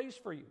prepare a place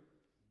for you.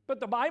 But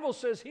the Bible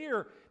says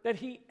here that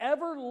he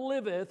ever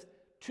liveth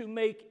to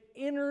make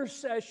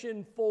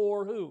intercession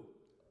for who?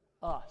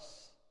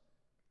 Us.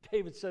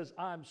 David says,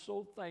 I'm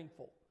so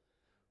thankful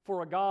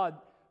for a God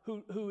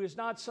who is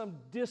not some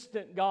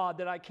distant God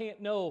that I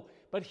can't know,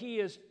 but he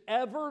is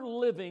ever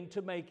living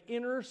to make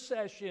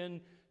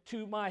intercession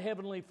to my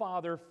heavenly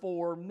Father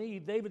for me.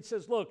 David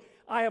says, look,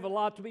 I have a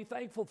lot to be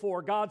thankful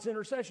for. God's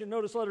intercession.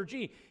 Notice letter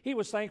G. He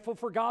was thankful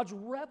for God's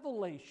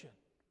revelation.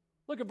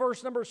 Look at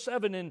verse number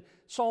 7 in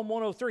Psalm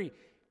 103. It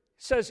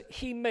says,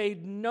 he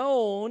made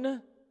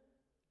known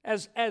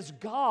as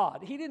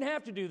God. He didn't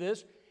have to do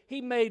this.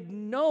 He made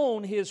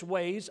known his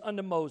ways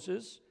unto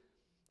Moses,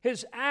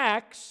 his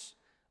acts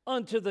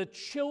unto the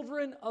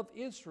children of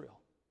Israel.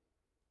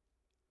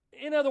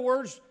 In other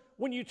words,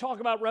 when you talk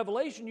about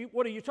revelation,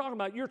 what are you talking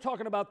about? You're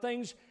talking about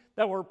things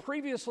that were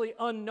previously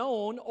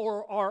unknown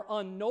or are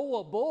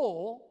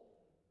unknowable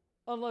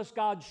unless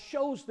God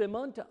shows them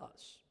unto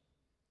us.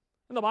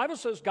 And the Bible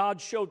says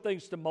God showed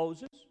things to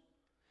Moses.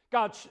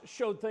 God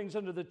showed things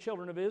unto the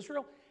children of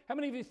Israel. How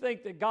many of you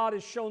think that God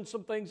has shown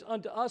some things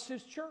unto us,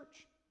 his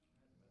church?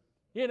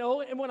 You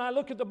know, and when I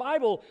look at the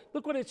Bible,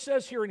 look what it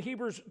says here in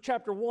Hebrews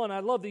chapter 1.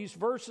 I love these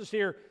verses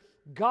here.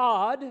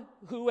 God,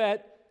 who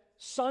at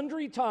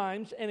sundry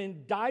times and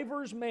in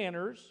divers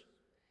manners,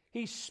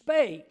 he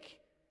spake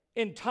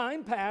in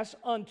time past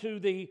unto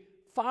the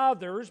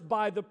fathers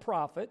by the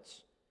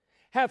prophets,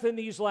 hath in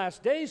these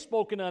last days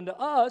spoken unto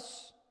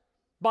us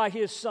by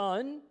his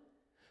Son,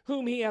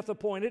 whom he hath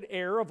appointed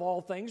heir of all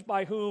things,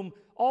 by whom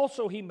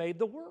also he made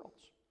the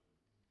worlds.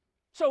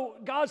 So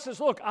God says,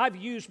 look, I've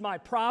used my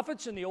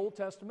prophets in the Old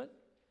Testament.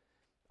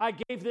 I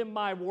gave them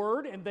my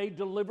word, and they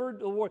delivered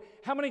the word.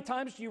 How many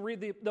times do you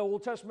read the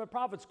Old Testament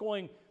prophets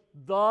going,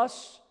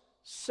 thus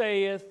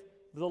saith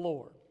the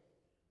Lord?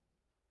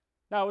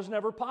 Now, it was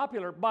never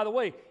popular. By the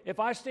way,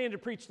 if I stand to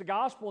preach the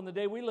gospel in the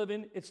day we live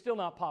in, it's still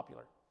not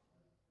popular.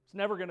 It's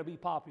never going to be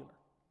popular.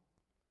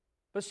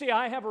 But see,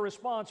 I have a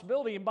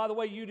responsibility, and by the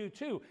way, you do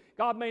too.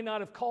 God may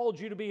not have called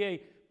you to be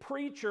a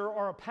preacher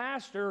or a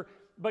pastor,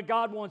 but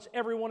God wants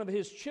every one of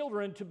his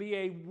children to be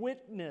a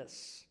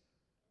witness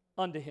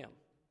unto him.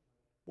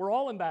 We're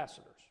all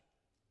ambassadors.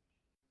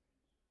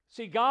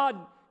 See, God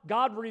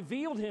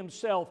revealed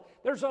himself.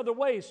 There's other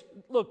ways.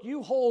 Look,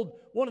 you hold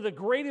one of the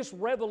greatest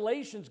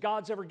revelations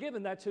God's ever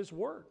given. That's his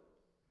word.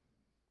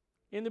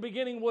 In the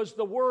beginning was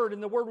the Word,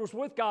 and the Word was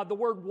with God. The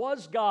Word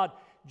was God.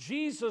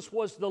 Jesus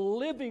was the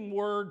living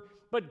Word,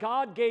 but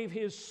God gave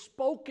his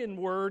spoken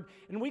word,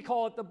 and we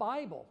call it the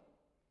Bible.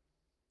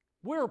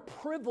 We're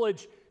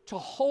privileged to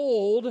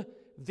hold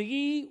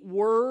the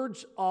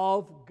words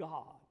of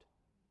God.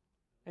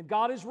 And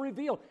God is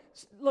revealed.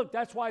 Look,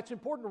 that's why it's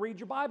important to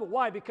read your Bible.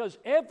 Why? Because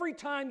every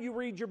time you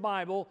read your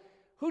Bible,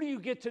 who do you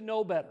get to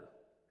know better?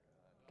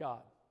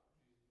 God.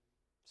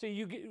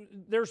 See,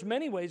 there's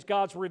many ways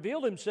God's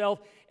revealed himself,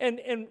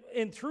 and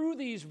through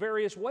these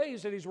various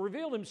ways that he's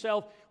revealed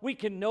himself, we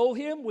can know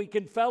him, we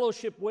can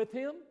fellowship with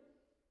him,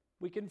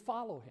 we can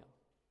follow him.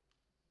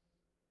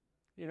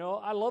 You know,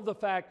 I love the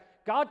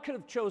fact God could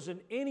have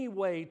chosen any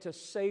way to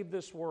save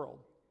this world,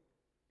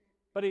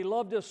 but he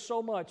loved us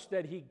so much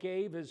that he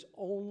gave his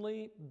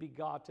only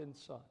begotten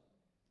Son.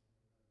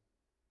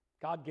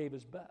 God gave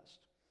his best.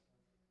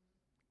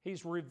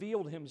 He's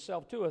revealed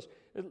himself to us.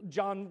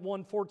 John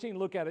 1:14,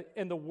 look at it.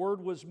 And the Word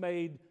was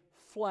made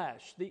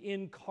flesh, the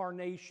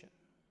incarnation.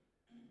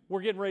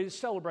 We're getting ready to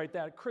celebrate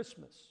that at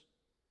Christmas.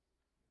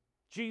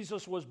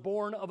 Jesus was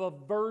born of a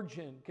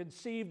virgin,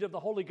 conceived of the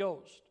Holy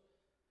Ghost.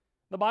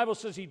 The Bible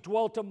says he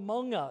dwelt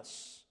among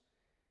us.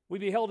 We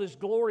beheld his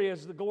glory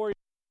as the glory of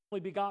the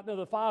only begotten of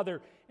the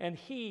Father. And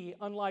he,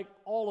 unlike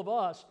all of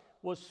us,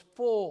 was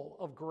full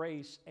of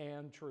grace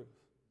and truth.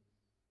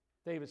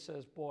 David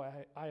says, boy,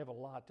 I have a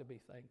lot to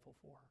be thankful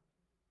for.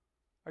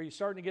 Are you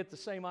starting to get the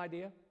same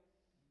idea?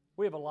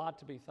 We have a lot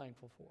to be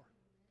thankful for.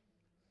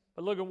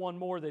 But look at one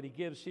more that he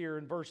gives here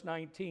in verse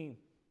 19.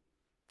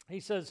 He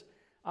says,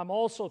 I'm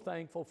also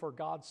thankful for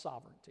God's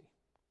sovereignty.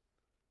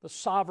 The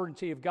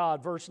sovereignty of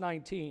God. Verse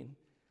 19.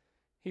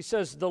 He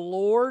says, the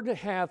Lord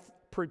hath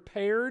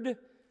prepared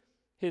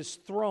his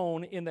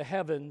throne in the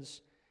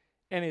heavens,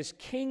 and his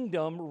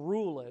kingdom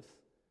ruleth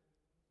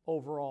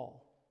over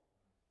all.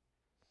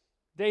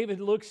 David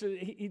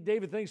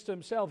thinks to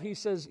himself, he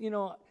says,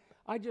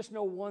 I just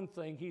know one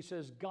thing. He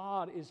says,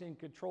 God is in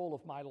control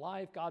of my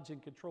life. God's in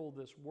control of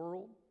this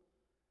world.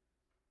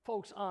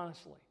 Folks,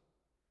 honestly,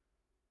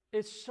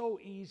 it's so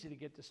easy to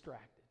get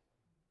distracted.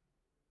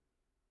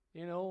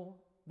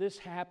 This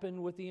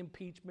happened with the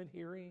impeachment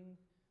hearing.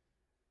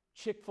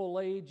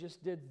 Chick-fil-A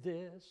just did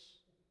this.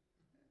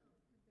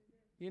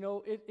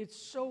 It's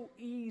so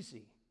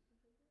easy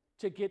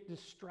to get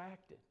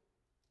distracted.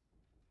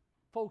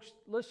 Folks,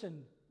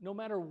 listen, no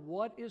matter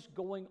what is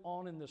going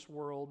on in this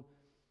world,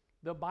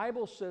 the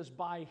Bible says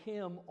by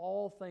him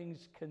all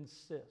things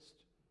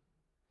consist.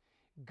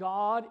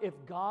 If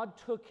God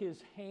took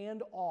his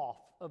hand off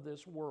of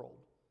this world,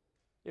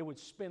 it would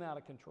spin out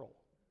of control.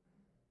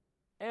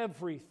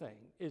 Everything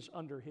is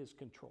under his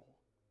control.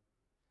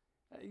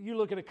 You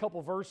look at a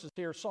couple verses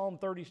here, Psalm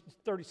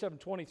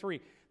 37:23.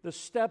 The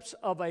steps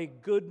of a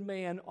good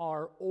man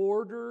are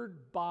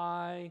ordered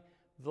by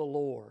the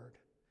Lord,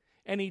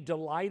 and he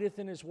delighteth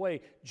in his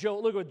way.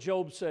 Look what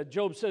Job said.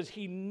 Job says,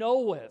 he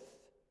knoweth,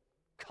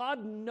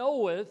 God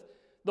knoweth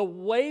the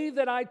way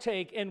that I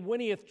take, and when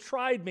he hath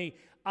tried me,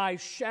 I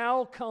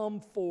shall come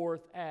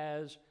forth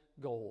as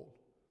gold.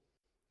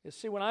 You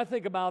see, when I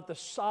think about the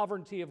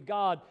sovereignty of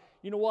God,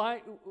 you know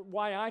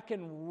why I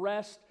can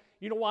rest.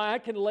 You know why I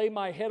can lay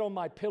my head on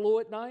my pillow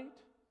at night?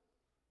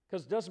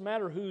 Because it doesn't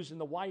matter who's in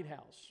the White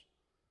House.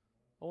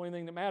 The only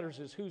thing that matters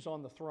is who's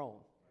on the throne.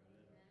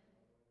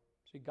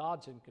 See,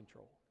 God's in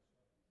control.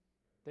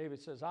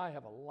 David says, I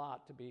have a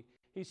lot to be.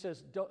 He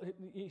said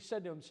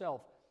to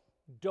himself,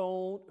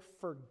 don't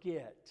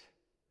forget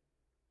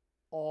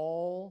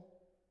all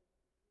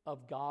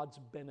of God's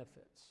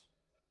benefits.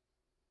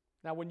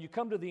 Now, when you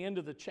come to the end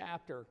of the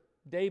chapter,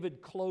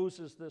 David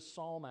closes this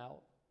psalm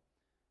out,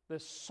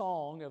 this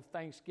song of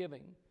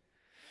thanksgiving.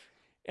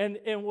 And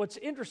what's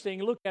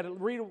interesting, look at it,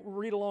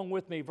 read along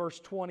with me, verse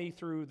 20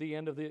 through the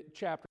end of the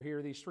chapter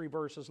here, these three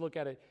verses, look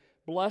at it.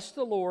 Bless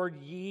the Lord,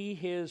 ye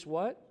his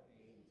what?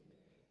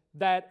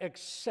 That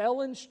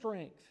excel in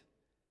strength,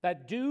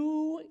 that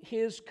do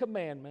his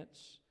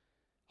commandments,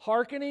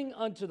 hearkening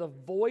unto the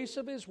voice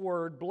of his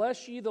word.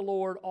 Bless ye the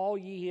Lord, all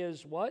ye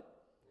his what?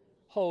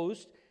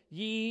 Host.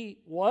 Ye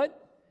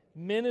what?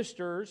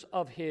 Ministers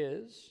of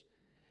his,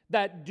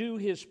 that do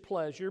his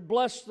pleasure.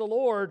 Bless the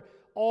Lord,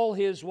 all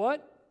his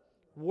what?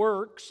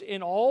 Works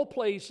in all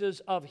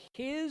places of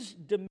his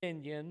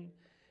dominion.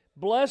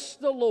 Bless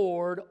the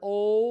Lord,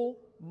 O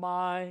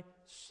my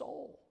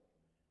soul.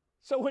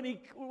 So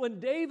when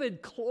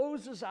David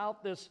closes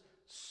out this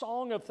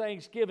song of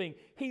thanksgiving,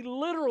 he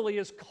literally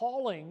is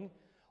calling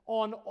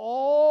on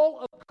all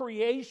of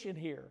creation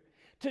here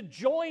to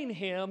join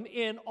him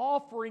in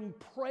offering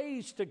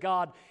praise to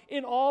God,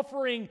 in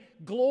offering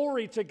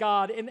glory to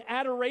God, in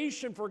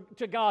adoration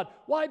to God.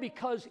 Why?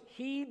 Because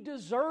he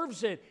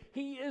deserves it.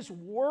 He is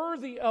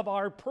worthy of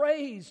our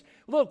praise.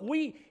 Look,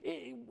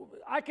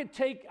 I could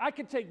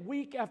take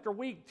week after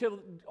week till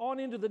on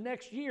into the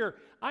next year.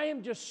 I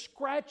am just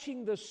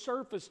scratching the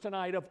surface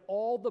tonight of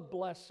all the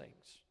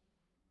blessings.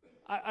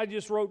 I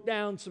just wrote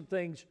down some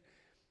things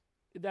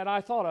that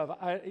I thought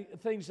of,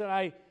 things that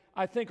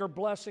I think are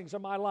blessings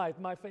of my life,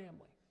 my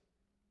family,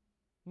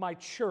 my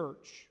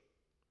church,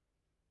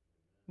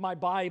 my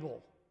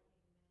Bible.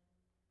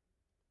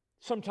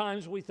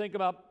 Sometimes we think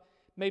about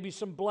maybe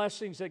some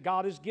blessings that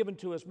God has given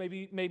to us,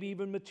 maybe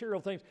even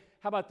material things.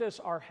 How about this?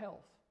 Our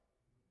health,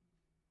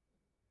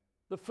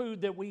 the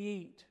food that we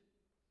eat,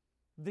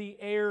 the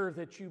air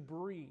that you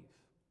breathe,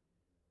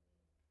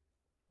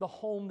 the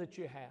home that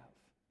you have,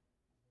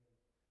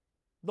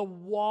 the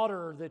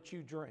water that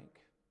you drink,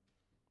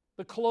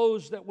 the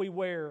clothes that we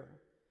wear,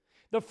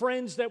 the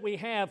friends that we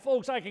have.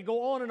 Folks, I could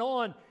go on and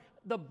on.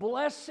 The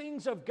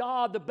blessings of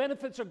God, the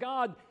benefits of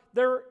God,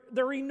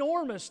 they're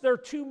enormous. They're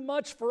too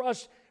much for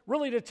us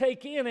really to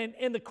take in.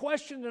 And the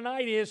question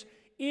tonight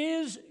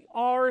is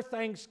our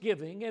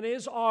thanksgiving and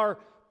is our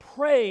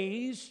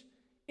praise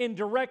in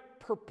direct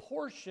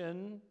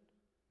proportion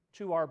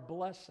to our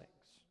blessings?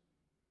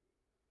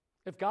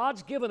 If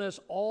God's given us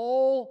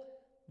all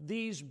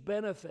these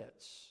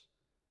benefits,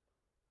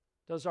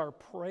 does our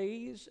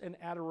praise and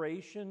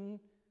adoration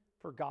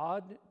for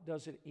God,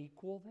 does it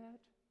equal that?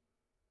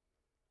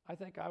 I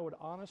think I would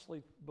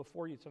honestly,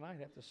 before you tonight,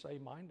 have to say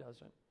mine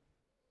doesn't.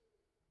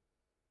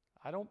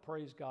 I don't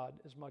praise God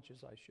as much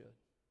as I should.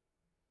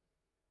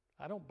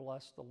 I don't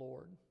bless the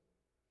Lord.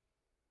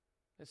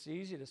 It's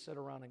easy to sit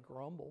around and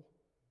grumble,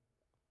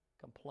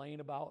 complain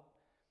about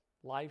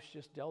life's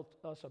just dealt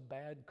us a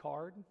bad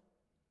card.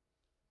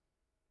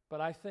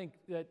 But I think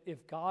that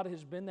if God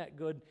has been that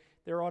good,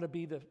 there ought to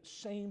be the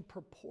same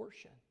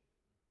proportion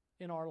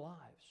in our lives.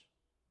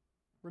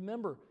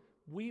 Remember,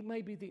 we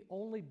may be the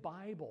only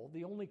Bible,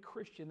 the only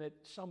Christian that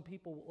some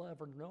people will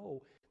ever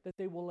know, that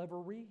they will ever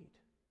read.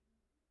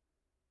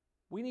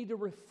 We need to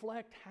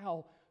reflect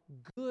how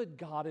good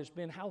God has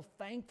been, how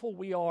thankful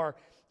we are.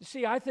 You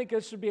see, I think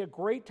this would be a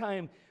great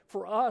time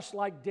for us,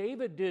 like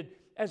David did,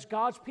 as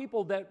God's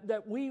people,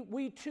 that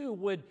we too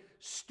would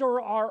stir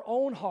our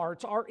own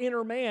hearts, our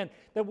inner man,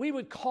 that we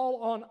would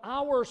call on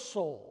our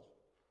soul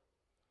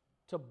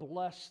to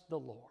bless the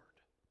Lord.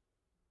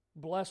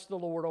 Bless the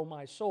Lord, O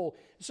my soul.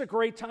 It's a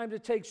great time to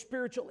take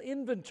spiritual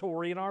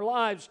inventory in our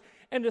lives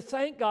and to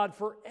thank God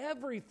for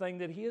everything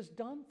that He has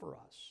done for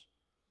us.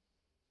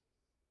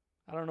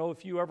 I don't know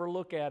if you ever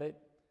look at it.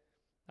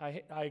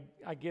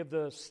 I give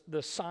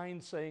the sign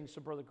sayings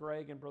to Brother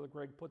Greg, and Brother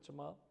Greg puts them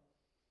up.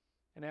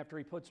 And after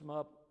he puts them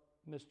up,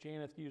 Miss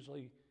Janeth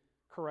usually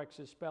corrects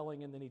his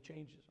spelling, and then he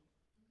changes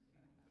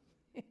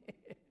them.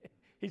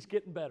 He's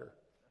getting better.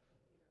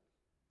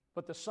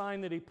 But the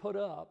sign that he put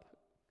up,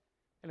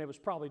 and it was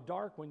probably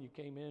dark when you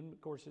came in.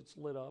 Of course, it's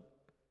lit up.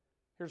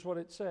 Here's what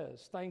it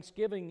says.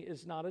 Thanksgiving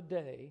is not a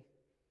day.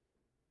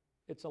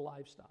 It's a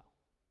lifestyle.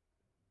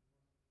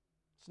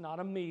 It's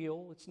not a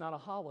meal. It's not a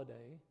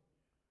holiday.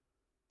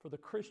 For the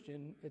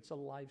Christian, it's a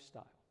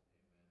lifestyle.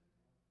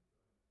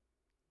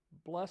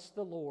 Bless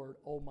the Lord,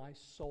 O my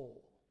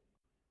soul,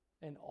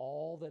 and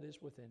all that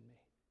is within me.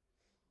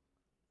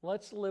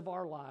 Let's live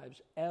our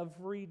lives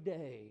every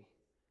day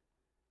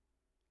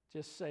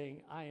just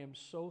saying, I am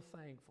so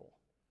thankful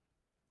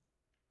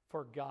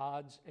for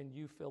God's, and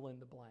you fill in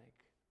the blank.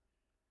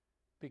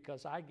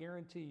 Because I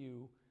guarantee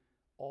you,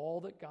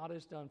 all that God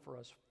has done for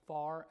us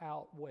far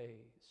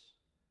outweighs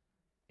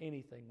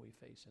anything we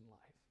face in life.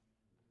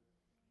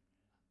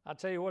 I'll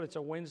tell you what, it's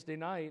a Wednesday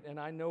night, and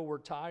I know we're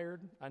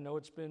tired. I know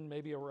it's been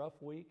maybe a rough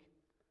week.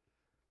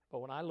 But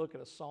when I look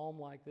at a psalm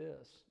like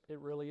this, it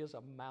really is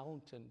a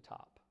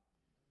mountaintop.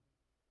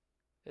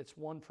 It's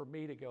one for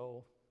me to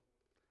go,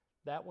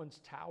 that one's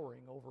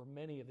towering over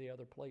many of the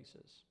other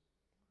places.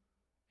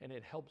 And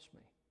it helps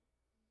me.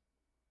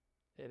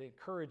 It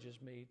encourages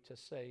me to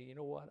say, you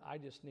know what, I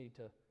just need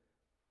to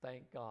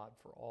thank God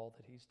for all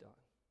that He's done.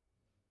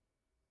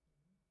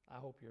 I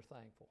hope you're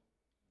thankful.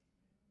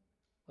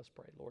 Let's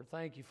pray. Lord,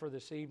 thank you for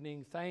this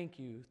evening. Thank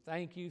you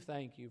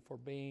for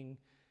being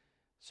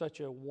such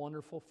a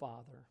wonderful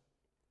Father,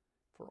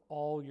 for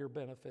all your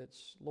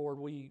benefits. Lord,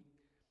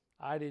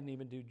 I didn't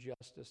even do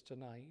justice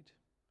tonight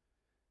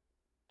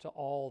to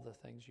all the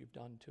things you've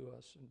done to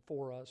us and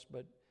for us,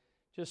 but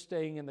just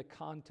staying in the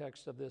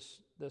context of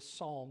this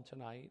psalm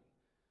tonight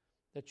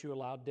that you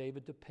allowed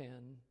David to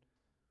pen.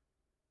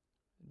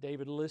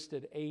 David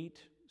listed 8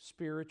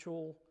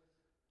 spiritual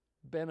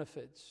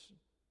benefits,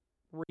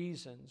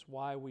 reasons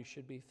why we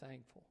should be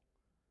thankful.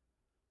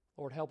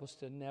 Lord, help us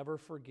to never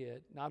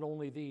forget not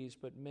only these,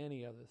 but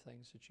many other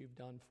things that you've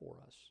done for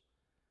us.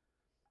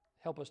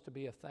 Help us to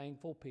be a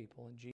thankful people in Jesus'